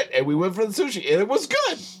 we went for the sushi and it was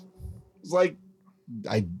good. It's like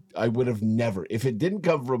I would have never, if it didn't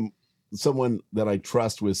come from someone that I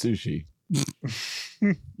trust with sushi.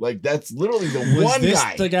 Like that's literally the Was one this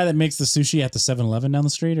guy. the guy that makes the sushi at the 7-Eleven down the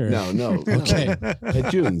street? Or No. Okay.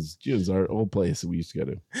 At June's, our old place that we used to go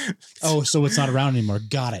to. Oh, so it's not around anymore.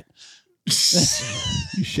 Got it. You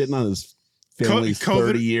shitting on his family's COVID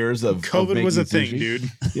 30 years of COVID was a thing, sushi? dude.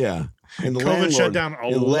 Yeah. And the COVID landlord shut down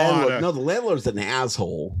a the lot landlord, of. No, the landlord's an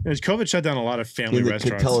asshole. COVID shut down a lot of family In the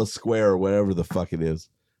restaurants. Catella Square or whatever the fuck it is.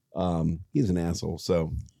 He's an asshole.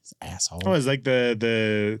 So It's asshole. Oh, it's like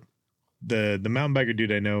the mountain biker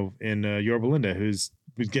dude I know in Yorba Linda who's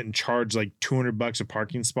getting charged like $200 a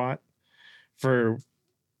parking spot for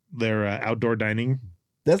their outdoor dining.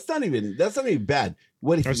 that's not even bad.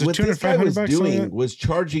 What Or is it this guy $200, was $500 something like doing that? was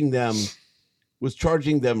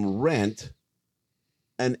charging them rent,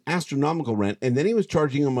 an astronomical rent, and then he was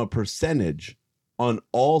charging them a percentage on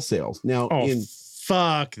all sales. Now Oh,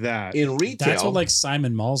 fuck that. in retail, That's what like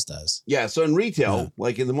Simon Malls does. yeah. So in retail, Yeah.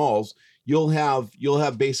 like in the malls, you'll have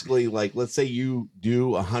basically like, let's say you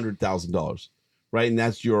do $100,000, right? And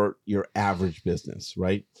that's your average business,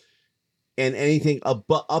 right? And anything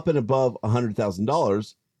up and above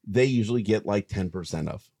 $100,000, they usually get like 10%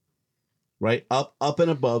 of, right? Up and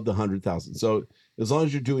above the 100,000. So as long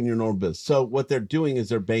as you're doing your normal business. So what they're doing is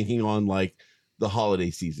they're banking on like the holiday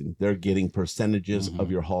season. They're getting percentages of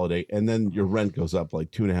your holiday, and then your rent goes up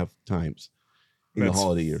like 2.5 times in the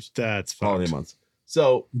holiday years. That's holiday fucked. months.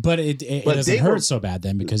 So, But it doesn't hurt so bad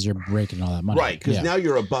then because you're breaking all that money. right? Because now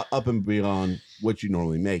you're up and beyond what you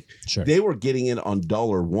normally make. Sure. They were getting it on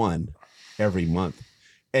 $1 every month,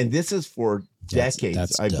 and this is for decades,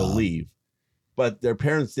 that's I dumb. believe. But their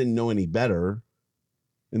parents didn't know any better,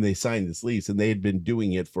 and they signed this lease, and they had been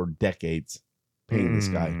doing it for decades, paying this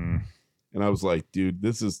guy. And I was like, dude,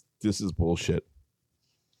 this is bullshit.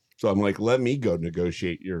 So I'm like, let me go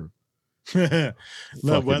negotiate your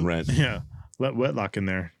fucking rent. Yeah, let Wetlock in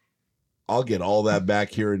there. I'll get all that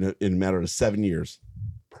back here in a matter of 7 years.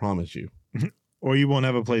 Promise you. Or you won't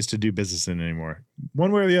have a place to do business in anymore.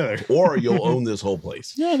 One way or the other. Or you'll own this whole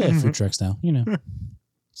place. Yeah, they have food trucks now, you know.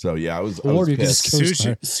 So yeah, I was Or you can pissed. just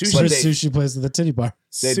go start a sushi place at the titty bar.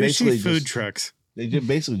 They basically Sushi food just- trucks. They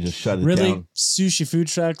basically just shut it Really? down. Sushi food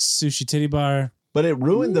trucks, sushi titty bar. But it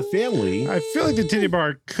ruined the family. I feel like the titty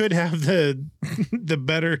bar could have the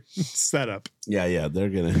better setup. Yeah, they're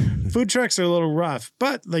gonna. Food trucks are a little rough,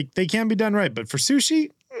 but like they can be done right. But for sushi,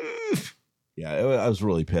 Yeah, I was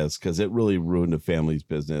really pissed because it really ruined the family's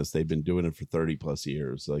business. They've been doing it for 30 plus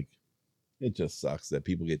years. Like, it just sucks that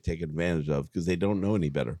people get taken advantage of because they don't know any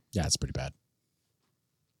better. Yeah, it's pretty bad.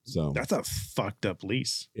 So that's a fucked up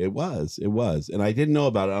lease. it was, and I didn't know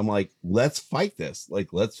about it. I'm like, let's fight this.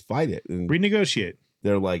 Like, let's fight it. And Renegotiate.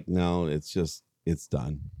 they're like, no, it's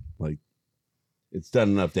done. Like, it's done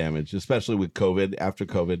enough damage, especially with COVID. After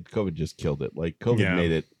COVID just killed it. Like, COVID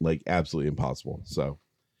made it like absolutely impossible. So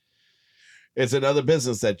it's another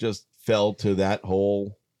business that just fell to that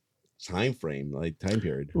whole time frame, like time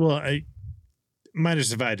period. Well, I might have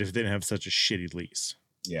survived if they didn't have such a shitty lease.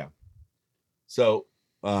 Yeah. So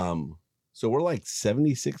we're like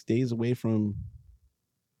 76 days away from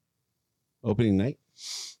opening night,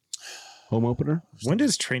 home opener. When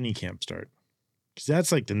does training camp start? Because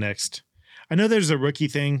that's like the next. I know there's a rookie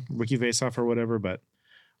face off or whatever, but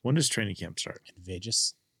when does training camp start? In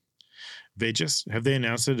Vegas. Vegas? Have they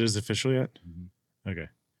announced it as official yet? Mm-hmm. Okay.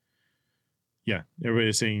 Yeah,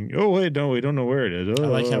 everybody's saying, "Oh wait, no, we don't know where it is." I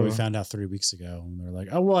like how we found out 3 weeks ago, and they're like,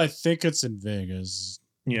 "Oh well, I think it's in Vegas."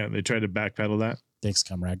 Yeah, they tried to backpedal that. Thanks,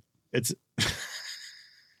 comrade. It's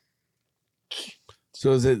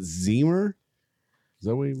So is it Zemer? Is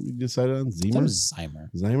that what we decided on? That Zemer? was Zymer.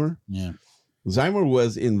 Zymer? Yeah. Zymer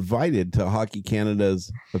was invited to Hockey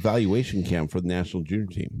Canada's evaluation camp for the national junior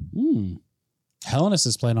team. Hellenis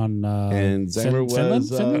is playing on And Zymer Finland, was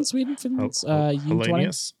Finland, Sweden, Finland's U20.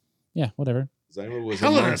 Hellenius. Yeah, whatever. Zymer was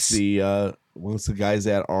Hellenis. amongst the guys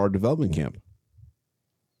at our development camp.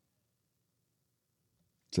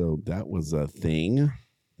 So that was a thing.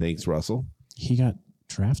 Thanks, Russell. He got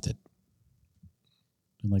drafted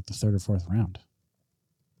in like the 3rd or 4th round.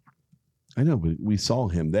 I know, but we saw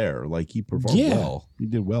him there. Like, he performed well. He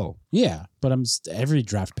did well. Yeah, but every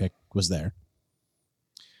draft pick was there.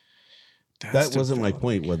 That wasn't my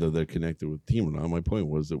point, whether they're connected with the team or not. My point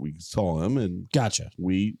was that we saw him and Gotcha.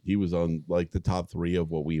 he was on like the top 3 of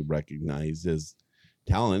what we recognized as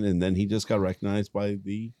talent, and then he just got recognized by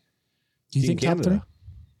the Do you Team think Canada. top 3?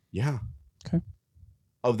 Yeah. Okay.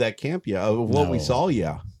 Of that camp, yeah. Of what we No. saw,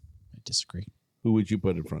 yeah. I disagree. Who would you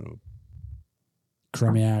put in front of him?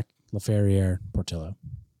 Chromiak, LaFerriere, Portillo.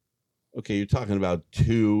 Okay, you're talking about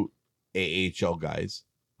 2 AHL guys.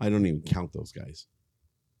 I don't even count those guys.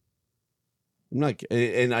 I'm not,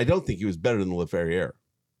 and I don't think he was better than LaFerriere.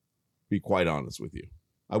 Be quite honest with you,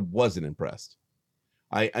 I wasn't impressed.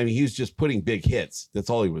 I mean, he was just putting big hits. That's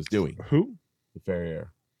all he was doing. Who? LaFerriere.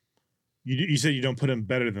 You said you don't put him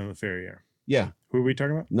better than the Ferrier. Yeah, Who are we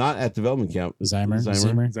talking about? not at development camp. Zymer.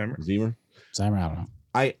 Zymer. Zemer. Zymer, I don't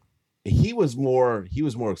know. He was more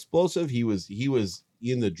explosive. He was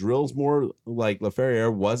in the drills more. Like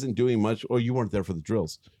LaFerriere wasn't doing much. Or you weren't there for the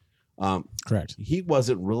drills. Correct. He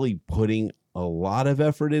wasn't really putting a lot of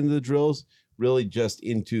effort into the drills. Really, just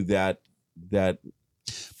into that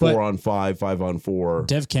 4-on-5, 5-on-4.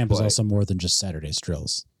 Dev camp is play. also more than just Saturday's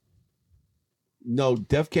drills. No,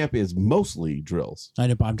 Def Camp is mostly drills. I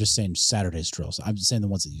know, but I'm just saying Saturday's drills. I'm just saying the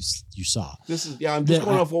ones that you saw. I'm just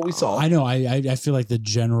going off what we saw. I know. I feel like the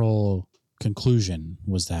general conclusion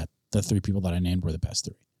was that the 3 people that I named were the best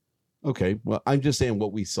 3. Okay, well, I'm just saying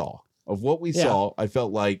what we saw. Of what we Yeah. saw, I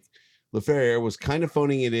felt like LaFerriere was kind of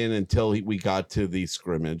phoning it in until we got to the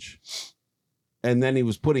scrimmage. And then he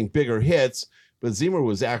was putting bigger hits, but Zemer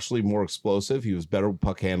was actually more explosive. He was better with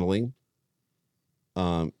puck handling.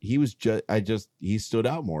 He was he stood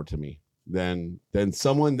out more to me than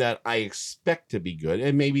someone that I expect to be good.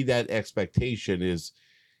 And maybe that expectation is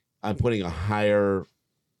I'm putting a higher,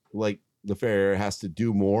 like LaFerriere has to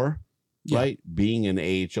do more right? Being an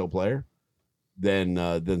AHL player than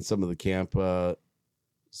some of the camp attendees.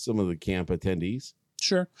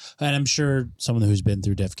 Sure. And I'm sure someone who's been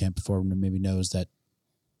through Dev Camp before maybe knows that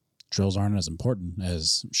drills aren't as important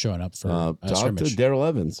as showing up for a Talk to scrimmage. Daryl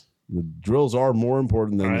Evans. The drills are more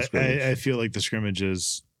important than the scrimmage. I feel like the scrimmage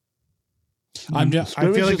is. I'm I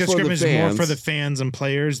feel like the scrimmage is more for the fans and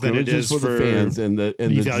players than it is for the fans, and the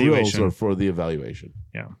drills are for the evaluation.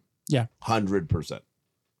 Yeah, 100%.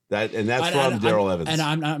 That's from Daryl Evans. And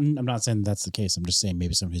I'm not saying that's the case. I'm just saying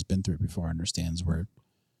maybe someone who's been through it before understands where,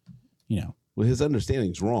 well, his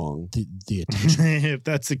understanding's wrong. The attention. if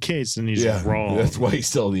that's the case, then he's wrong. That's why he's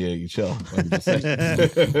still in the AHL. I'm just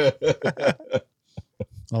saying.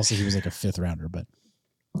 Also, he was like a 5th rounder, but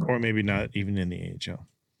or maybe not even in the AHL.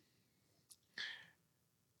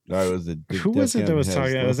 Who was it that was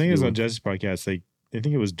talking? I think it was on Jesse's podcast. Like, I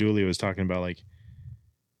think it was Dooley was talking about, like,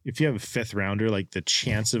 if you have a 5th rounder, like the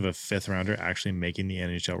chance of a 5th rounder actually making the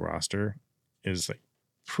NHL roster is like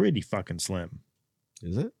pretty fucking slim.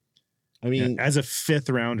 Is it? I mean, as a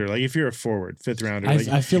 5th rounder, like if you're a forward 5th rounder,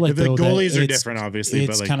 I feel like the goalies are different, obviously. It's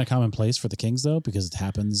but like, kind of commonplace for the Kings though, because it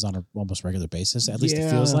happens on an almost regular basis. At least it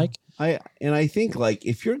feels like. I think like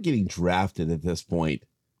if you're getting drafted at this point,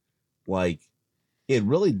 like it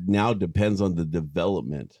really now depends on the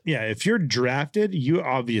development. Yeah, if you're drafted, you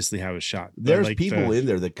obviously have a shot. There's like people in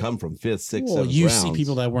there that come from 5th, 6th, 7th you rounds. see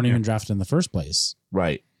people that weren't even drafted in the first place.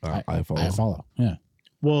 Right. I follow. I follow. Yeah.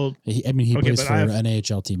 Well, he plays for an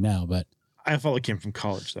AHL team now, but I follow came from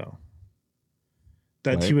college though.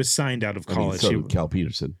 That he was signed out of college. So Cal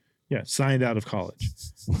Peterson. Yeah, signed out of college.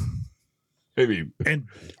 I mean, and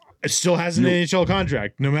it still has an NHL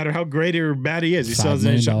contract, no matter how great or bad he is. He still has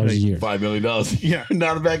an NHL a year. $5 million. Yeah,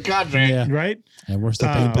 not a bad contract, right? And we're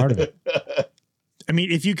still paying part of it. I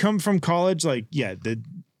mean, if you come from college, like,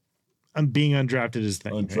 I'm being undrafted is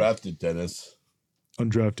the thing. Undrafted, right? Dennis.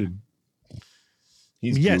 Undrafted.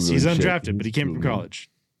 He's undrafted, but he came from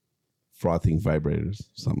college. Frothing vibrators,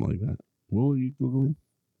 something like that. What were you Googling?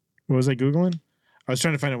 What was I Googling? I was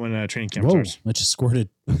trying to find out when training camp starts. It just squirted.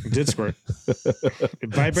 It did squirt. It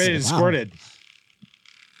vibrated and squirted.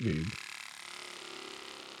 Dude.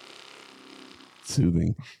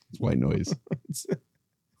 Soothing. It's white noise.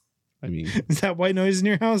 I mean, is that white noise in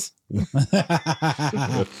your house?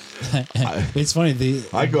 It's funny.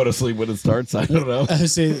 I go to sleep when it starts. I don't know. I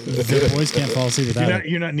say the boys can't fall asleep without it.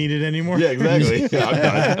 You're not needed anymore. Yeah, exactly.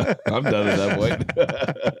 Yeah, I'm done at that point.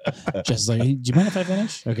 Just like, do you mind if I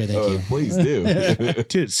finish? Okay, thank you. Please do.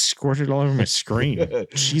 Dude, it squirted all over my screen.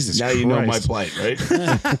 Jesus now Christ. You know my plight, right?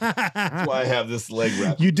 That's why I have this leg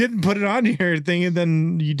wrap. You didn't put it on your thing, and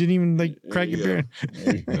then you didn't even like crack your beer.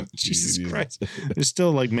 Jesus Christ. There's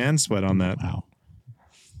still like man sweat on that. Wow.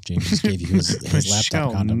 James just gave you his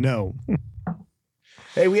laptop condom. No.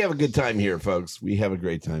 Hey, we have a good time here, folks. We have a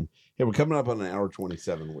great time. Hey, we're coming up on an hour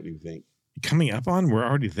 27. What do you think? Coming up on? We're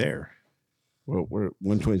already there. Well, we're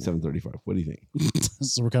 127.35. What do you think?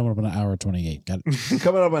 So we're coming up on an hour 28. Got it. We're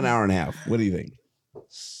coming up on an hour and a half. What do you think?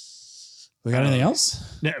 We got anything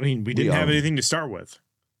else? No, I mean, we didn't have anything to start with.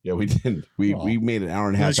 Yeah, we didn't. We made an hour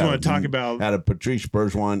and a half. I just want to talk about out of Patrice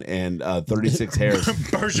Bergeron and 36 hairs.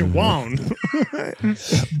 Bergeron.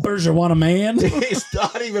 Bergeron, a man. He's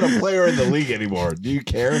not even a player in the league anymore. Do you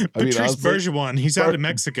care? Patrice Bergeron. He's out in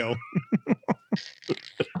Mexico.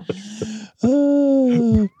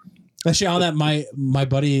 Actually, on that, my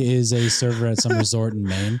buddy is a server at some resort in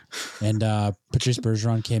Maine, and Patrice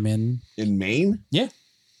Bergeron came in. In Maine? Yeah.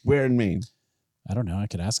 Where in Maine? I don't know. I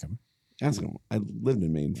could ask him. Ask him. I lived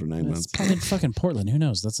in Maine for 9 months. It's probably in fucking Portland. Who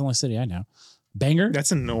knows? That's the only city I know. Bangor?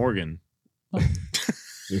 That's in Oregon. Oh.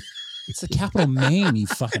 It's the capital, Maine, you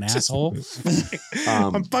fucking asshole.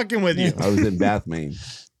 I'm fucking with you. I was in Bath, Maine.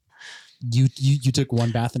 You took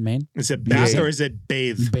one bath in Maine? Is it bath or is it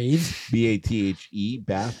bathe? Bathe? Bathe,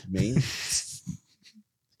 Bath, Maine.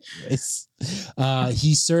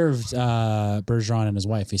 He served Bergeron and his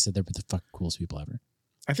wife. He said they're the fucking coolest people ever.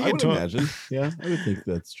 I would imagine. Yeah, I would think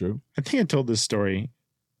that's true. I think I told this story.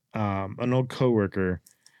 An old coworker,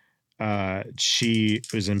 she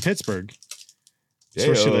was in Pittsburgh. That's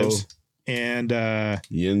where she lives. And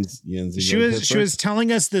she was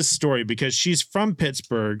telling us this story because she's from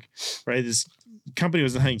Pittsburgh, right? This company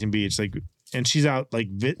was in Huntington Beach, and she's out like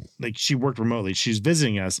she worked remotely. She's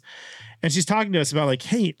visiting us, and she's talking to us about like,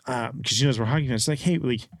 hey, because she knows we're hockey fans. She's like, hey,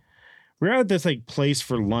 like we're at this like place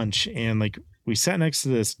for lunch, and like we sat next to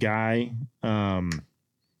this guy.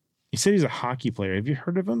 He said he's a hockey player. Have you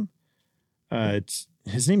heard of him?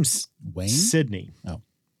 His name's Wayne Sidney. Oh.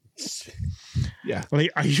 Yeah.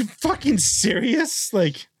 Like, are you fucking serious?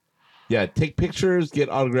 Like, Yeah, take pictures, get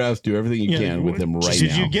autographs, do everything you can with him right did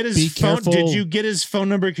now. You get his Be phone? careful. Did you get his phone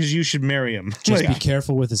number? Because you should marry him. Just be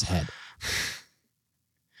careful with his head.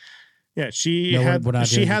 Yeah, she No, had we're not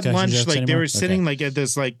doing had concussion lunch. jokes Like they anymore? were sitting Okay. like at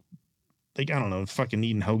this like I don't know, fucking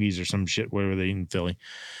eating hoagies or some shit. Where were they in Philly?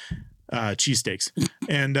 Cheesesteaks,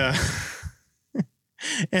 and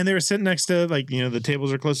and they were sitting next to the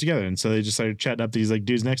tables are close together, and so they just started chatting up these like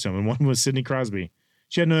dudes next to him, and one was Sidney Crosby.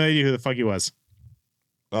 She had no idea who the fuck he was.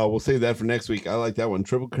 Oh, we'll save that for next week. I like that one.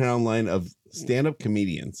 Triple Crown line of stand-up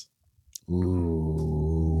comedians.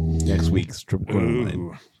 Ooh. Next week's Triple Crown line.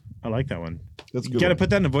 Ooh, I like that one. That's a You good. got to one. put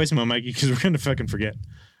that in the voicemail, Mikey, because we're gonna fucking forget.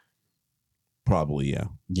 Probably, yeah.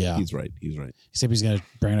 Yeah. He's right. He's right. Except he's going to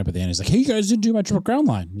bring it up at the end. He's like, hey, you guys didn't do my Triple Crown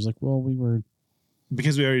line. He's like, well, we were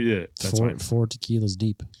Because we already did it. That's fine. four tequilas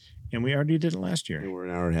deep. And we already did it last year. And we're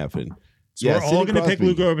an hour and a half in. So we're all Sidney going to pick Crosby.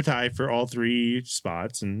 Luke Robitaille for all 3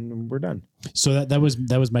 spots, and we're done. So that was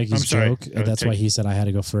Mikey's I'm sorry. joke. That's why he said I had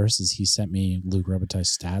to go first. Is he sent me Luke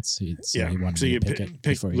Robitaille's stats? He wanted so me you to pick it pick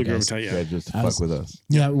before Luke you guys. Robitaille. Yeah, Yeah. just to I fuck was- with us.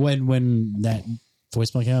 Yeah, when that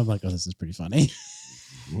voicemail came, I'm like, oh, this is pretty funny.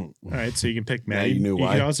 All right, so you can pick Now Maddie. you knew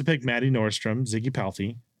why. can also pick Maddie Nordstrom, Ziggy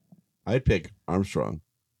Palffy, I'd pick Armstrong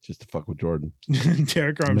just to fuck with Jordan.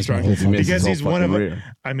 Derek I miss my Armstrong, whole fucking- because His he's whole one of. fucking rear.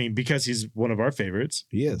 I mean, because he's one of our favorites.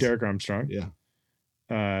 He is. Derek Armstrong. Yeah.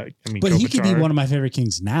 But he could be one of my favorite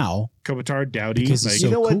kings now. Kopitar, Dowdy. Because he's Like, so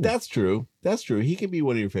You know what? cool. That's true. That's true. He can be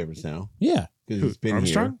one of your favorites now Yeah. because who, he's been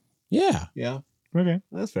Armstrong? Yeah. here. Yeah, Okay,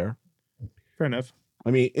 that's fair. fair enough.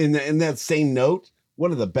 I mean, in that same note,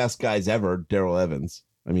 one of the best guys ever, Daryl Evans.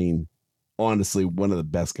 I mean, honestly, one of the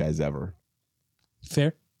best guys ever.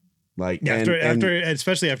 Fair. Like Yeah,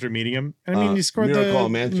 especially after meeting him. I mean, he scored Miracle the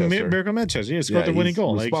in Manchester. Miracle Manchester. Yeah, he scored the winning he's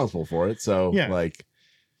goal. Like, responsible for it. So Yeah. like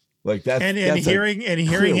that's and that's hearing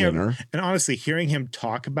clear him winner. and honestly hearing him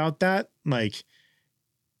talk about that, like,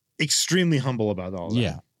 extremely humble about all that.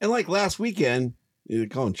 Yeah. And like last weekend, you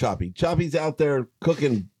call him Choppy. Choppy's out there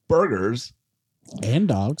cooking burgers And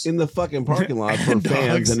dogs. in the fucking parking lot for And fans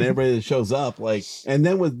dogs. and everybody that shows up. Like, and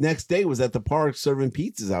then next day was at the park serving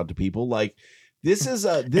pizzas out to people. Like, this is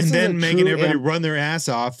a and then making true everybody run their ass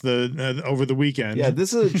off the over the weekend. yeah,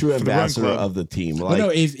 this is a true For the run ambassador club. of the team. But Like, no,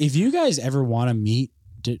 if you guys ever want to meet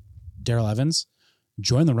Daryl Evans,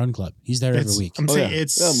 join the Run Club. He's there every It's- week. I'm oh, saying yeah.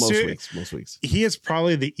 it's Yeah, most ser- weeks, most weeks. he is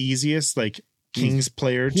probably the easiest Kings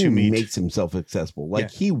player He to meet. makes himself accessible. Like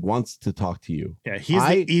Yeah. he wants to talk to you. Yeah, he's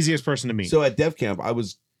the easiest person to meet. So at Dev Camp, I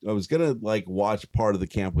was gonna watch part of the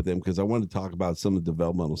camp with him because I wanted to talk about some of the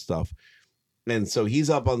developmental stuff. And so he's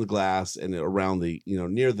up on the glass and around the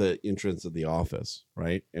near the entrance of the office,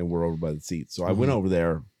 right? And we're over by the seats. So I went over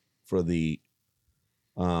there for the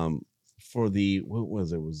what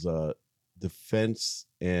was it? It was defense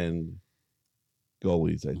and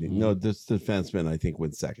goalies, I think. No, this defenseman I think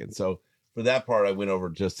went second. So for that part, I went over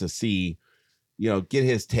just to see, get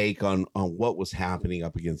his take on what was happening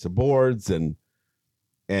up against the boards and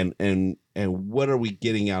what are we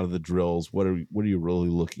getting out of the drills? What are you really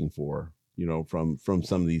looking for? From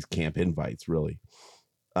some of these camp invites, really.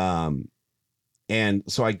 And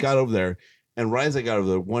so I got over there, and right as I got over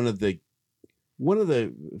there, one of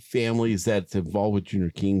the families that's involved with Junior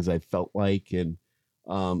Kings, I felt like, and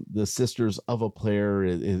the sisters of a player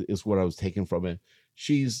is what I was taking from it.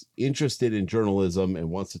 She's interested in journalism and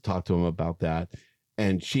wants to talk to him about that.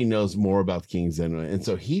 And she knows more about the Kings and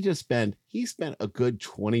so he spent a good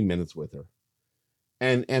 20 minutes with her.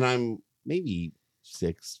 And I'm maybe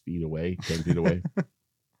 6 feet away, 10 feet away.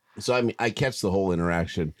 So I mean, I catch the whole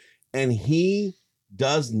interaction, and he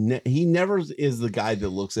never is the guy that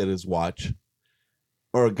looks at his watch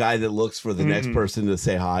or a guy that looks for the next person to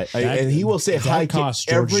say hi. And he will say hi to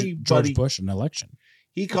everybody. George Bush an election.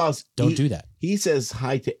 Don't do that. He says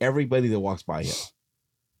hi to everybody that walks by him.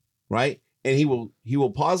 Right? And he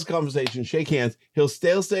will pause the conversation, shake hands. He'll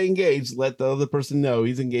still stay engaged, let the other person know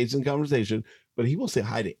he's engaged in the conversation, but he will say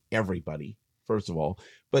hi to everybody, first of all.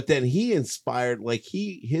 But then he inspired,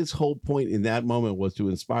 his whole point in that moment was to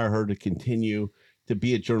inspire her to continue to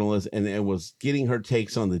be a journalist, and was getting her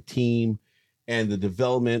takes on the team and the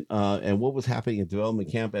development and what was happening at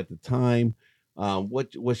development camp at the time,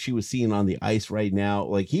 what she was seeing on the ice right now.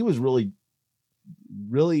 Like, he was really,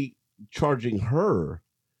 really charging her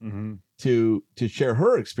to share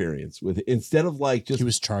her experience with it, instead of just he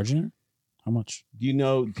was charging her. How much? do you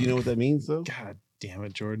know what that means though? God damn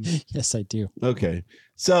it, Jordan. Yes, I do. Okay,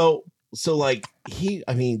 so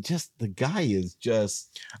just the guy is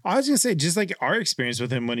just I was gonna say, just our experience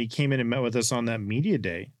with him when he came in and met with us on that media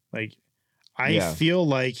day. I feel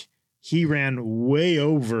like he ran way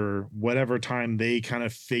over whatever time they kind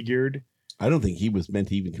of figured I don't think he was meant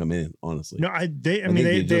to even come in, honestly. No, I mean, think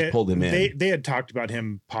they just pulled him in. They had talked about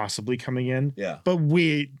him possibly coming in. Yeah. But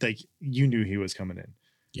you knew he was coming in.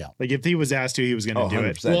 Yeah. Like if he was asked to, he was going to do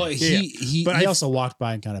it. 100%. Well, he But he I- also walked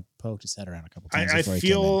by and kind of poked his head around a couple times. I before he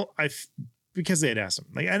came in. feel because they had asked him.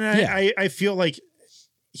 Like, and Yeah. I feel like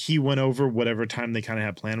he went over whatever time they kind of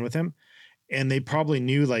had planned with him. And they probably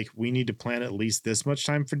knew like we need to plan at least this much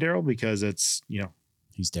time for Daryl because it's,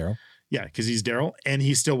 He's Daryl. yeah, because he's Daryl, and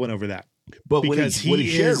he still went over that. But because what he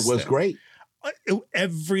shared is- was great.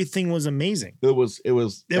 Everything was amazing. It was It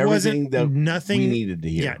everything wasn't that nothing we needed to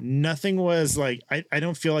hear. Yeah, nothing was like I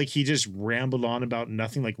don't feel like he just rambled on about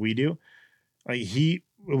nothing like we do. Like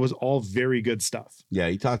it was all very good stuff. Yeah,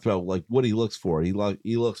 he talked about like what he looks for. He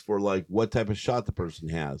looks for like what type of shot the person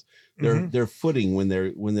has. Their footing when they're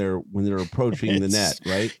approaching the net,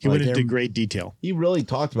 right? He Like, went into great detail. he really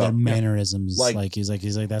talked Their about mannerisms, Like- he's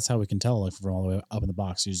like that's how we can tell like from all the way up in the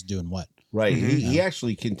box who's doing what. right. Mhm. He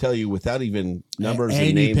actually can tell you without even numbers And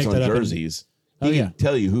and he names picked on it up in- jerseys. Oh, He yeah. can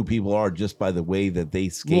tell you who people are just by the way that they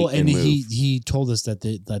skate Well, and and move. he told us that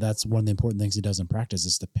that's one of the important things he does in practice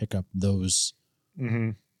is to pick up those Mm-hmm.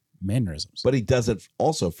 mannerisms. But he does it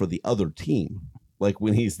also for the other team. Like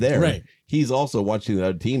when he's there, Right. he's also watching the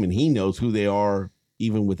other team and he knows who they are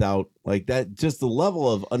even without like that. Just the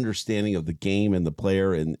level of understanding of the game and the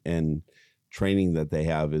player and training that they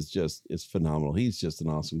have is phenomenal. He's just an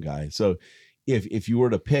awesome guy. So if you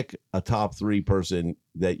were to pick a top 3 person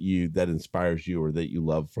that inspires you or that you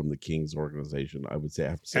love from the Kings organization, I would say I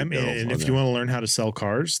have to say Daryl's And on if you want to learn how to sell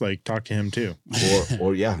cars, like talk to him too. there.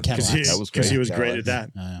 or yeah, Cadillacs. that was Because he great. was great at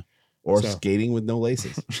that. Or So. skating with no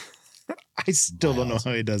laces. I still don't know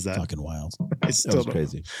how he does that. Fucking wild. I That still was don't.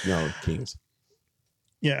 crazy. No, Kings.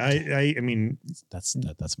 Yeah, I mean That's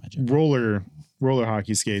my job. roller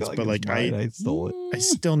hockey skates, but like I stole it. I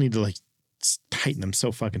still need to like tighten them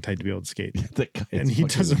so fucking tight to be able to skate. That guy And is he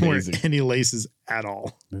fucking doesn't amazing. wear any laces at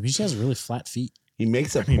all. Maybe he has really flat feet. He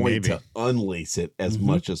makes a I mean, point maybe. to unlace it as Mhm.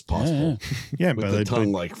 much as possible Yeah, with but the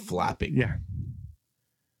tongue like flapping. yeah.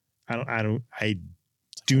 I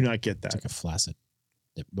do not get It's that. like a flaccid.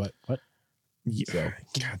 What? Yeah. So-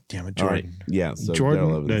 God damn it, All right. Jordan. Yeah. So Jordan,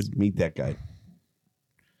 Daryl Evans, meet that guy.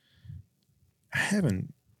 I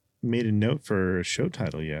haven't made a note for a show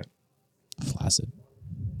title yet. Flaccid.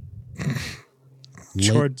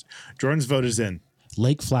 Jordan's vote is in.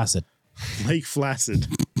 Lake Flaccid. Lake Flaccid.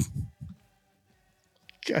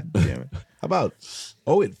 God damn it. How about?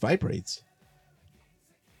 Oh, it vibrates.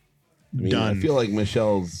 I mean, Done. I feel like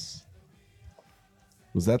Michelle's.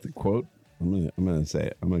 Was that the quote? I'm gonna say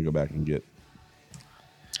it. I'm gonna go back and get.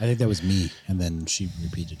 I think that was me, and then she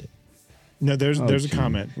repeated it. No, there's a geez.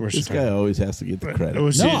 comment where This guy always has to get the credit. It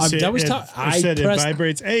was- No, it said- that was it- tough. it I said it pressed-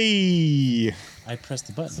 vibrates. Hey. I pressed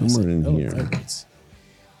the button. Somewhere in "Oh, here." it vibrates."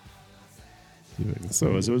 So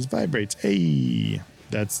it was vibrates. Hey.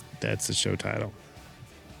 That's the show title.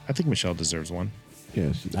 I think Michelle deserves one.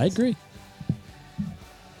 Yeah, I agree.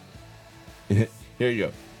 Here you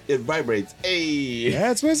go. It vibrates. Hey.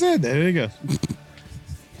 That's what I said. There you go.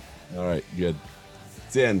 All right. Good.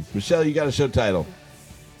 It's in. Michelle, you got a show title.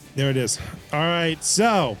 There it is. All right,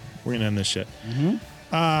 so we're gonna end this shit.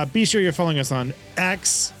 Be sure you're following us on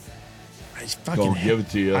X. I fucking Don't give it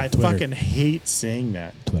to you. I Twitter. fucking hate saying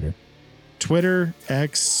that. Twitter,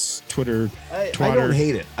 X, Twitter, I Twitter. don't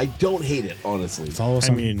hate it. I don't hate it, honestly. Follow us.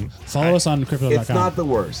 I on, mean, follow us on crypto.com. It's not the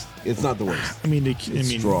worst. It's not the worst. I mean, It's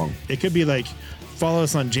strong. It could be like follow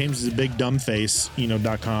us on James's Big Dumb Face,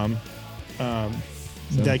 .com.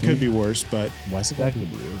 That could be worse, but Why is it That that?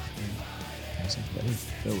 could be weird.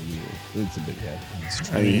 That would be weird. It's a big head.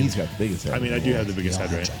 I I mean, mean- he's got the biggest head. I mean, I do have the biggest We all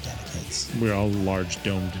head, have right? gigantic heads. We're all large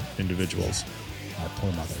domed individuals. Our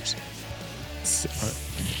poor mothers.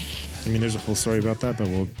 I mean, there's a whole story about that, but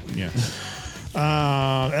we'll, yeah.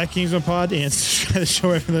 At Kingsman Pod and subscribe to the show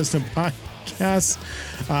wherever there's no podcasts.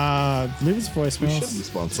 Leave us a We voicemail. should be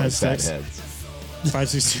sponsored by Send Fat text. Heads.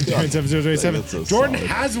 562-700-87. That's so Jordan solid.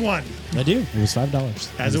 has one I do. It was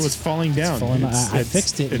 $5. as it was falling down. Falling, It's- I it's-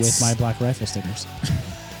 fixed it with it's my black rifle stickers.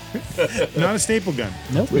 Not a staple gun.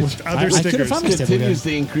 Nope. With other I couldn't stickers. find my staple gun. Continues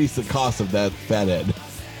to increase the cost of that fat head.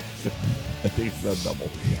 I think it's about double.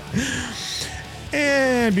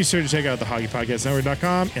 And be sure to check out the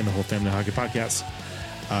hockeypodcastnetwork.com and the whole family of hockey podcasts.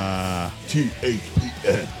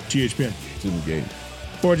 THPN. GHPN. It's in the game.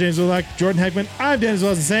 For James Willock, Jordan Heckman, I'm Dennis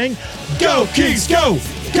Wilson saying, Go Kings, go!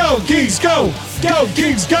 Go Kings, go! Go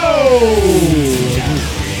Kings, go!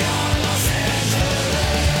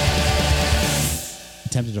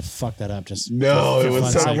 Attempted to fuck that up. Just No, it was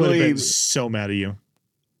fun so I sake. would have clean. been so mad at you.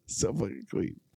 So fucking clean.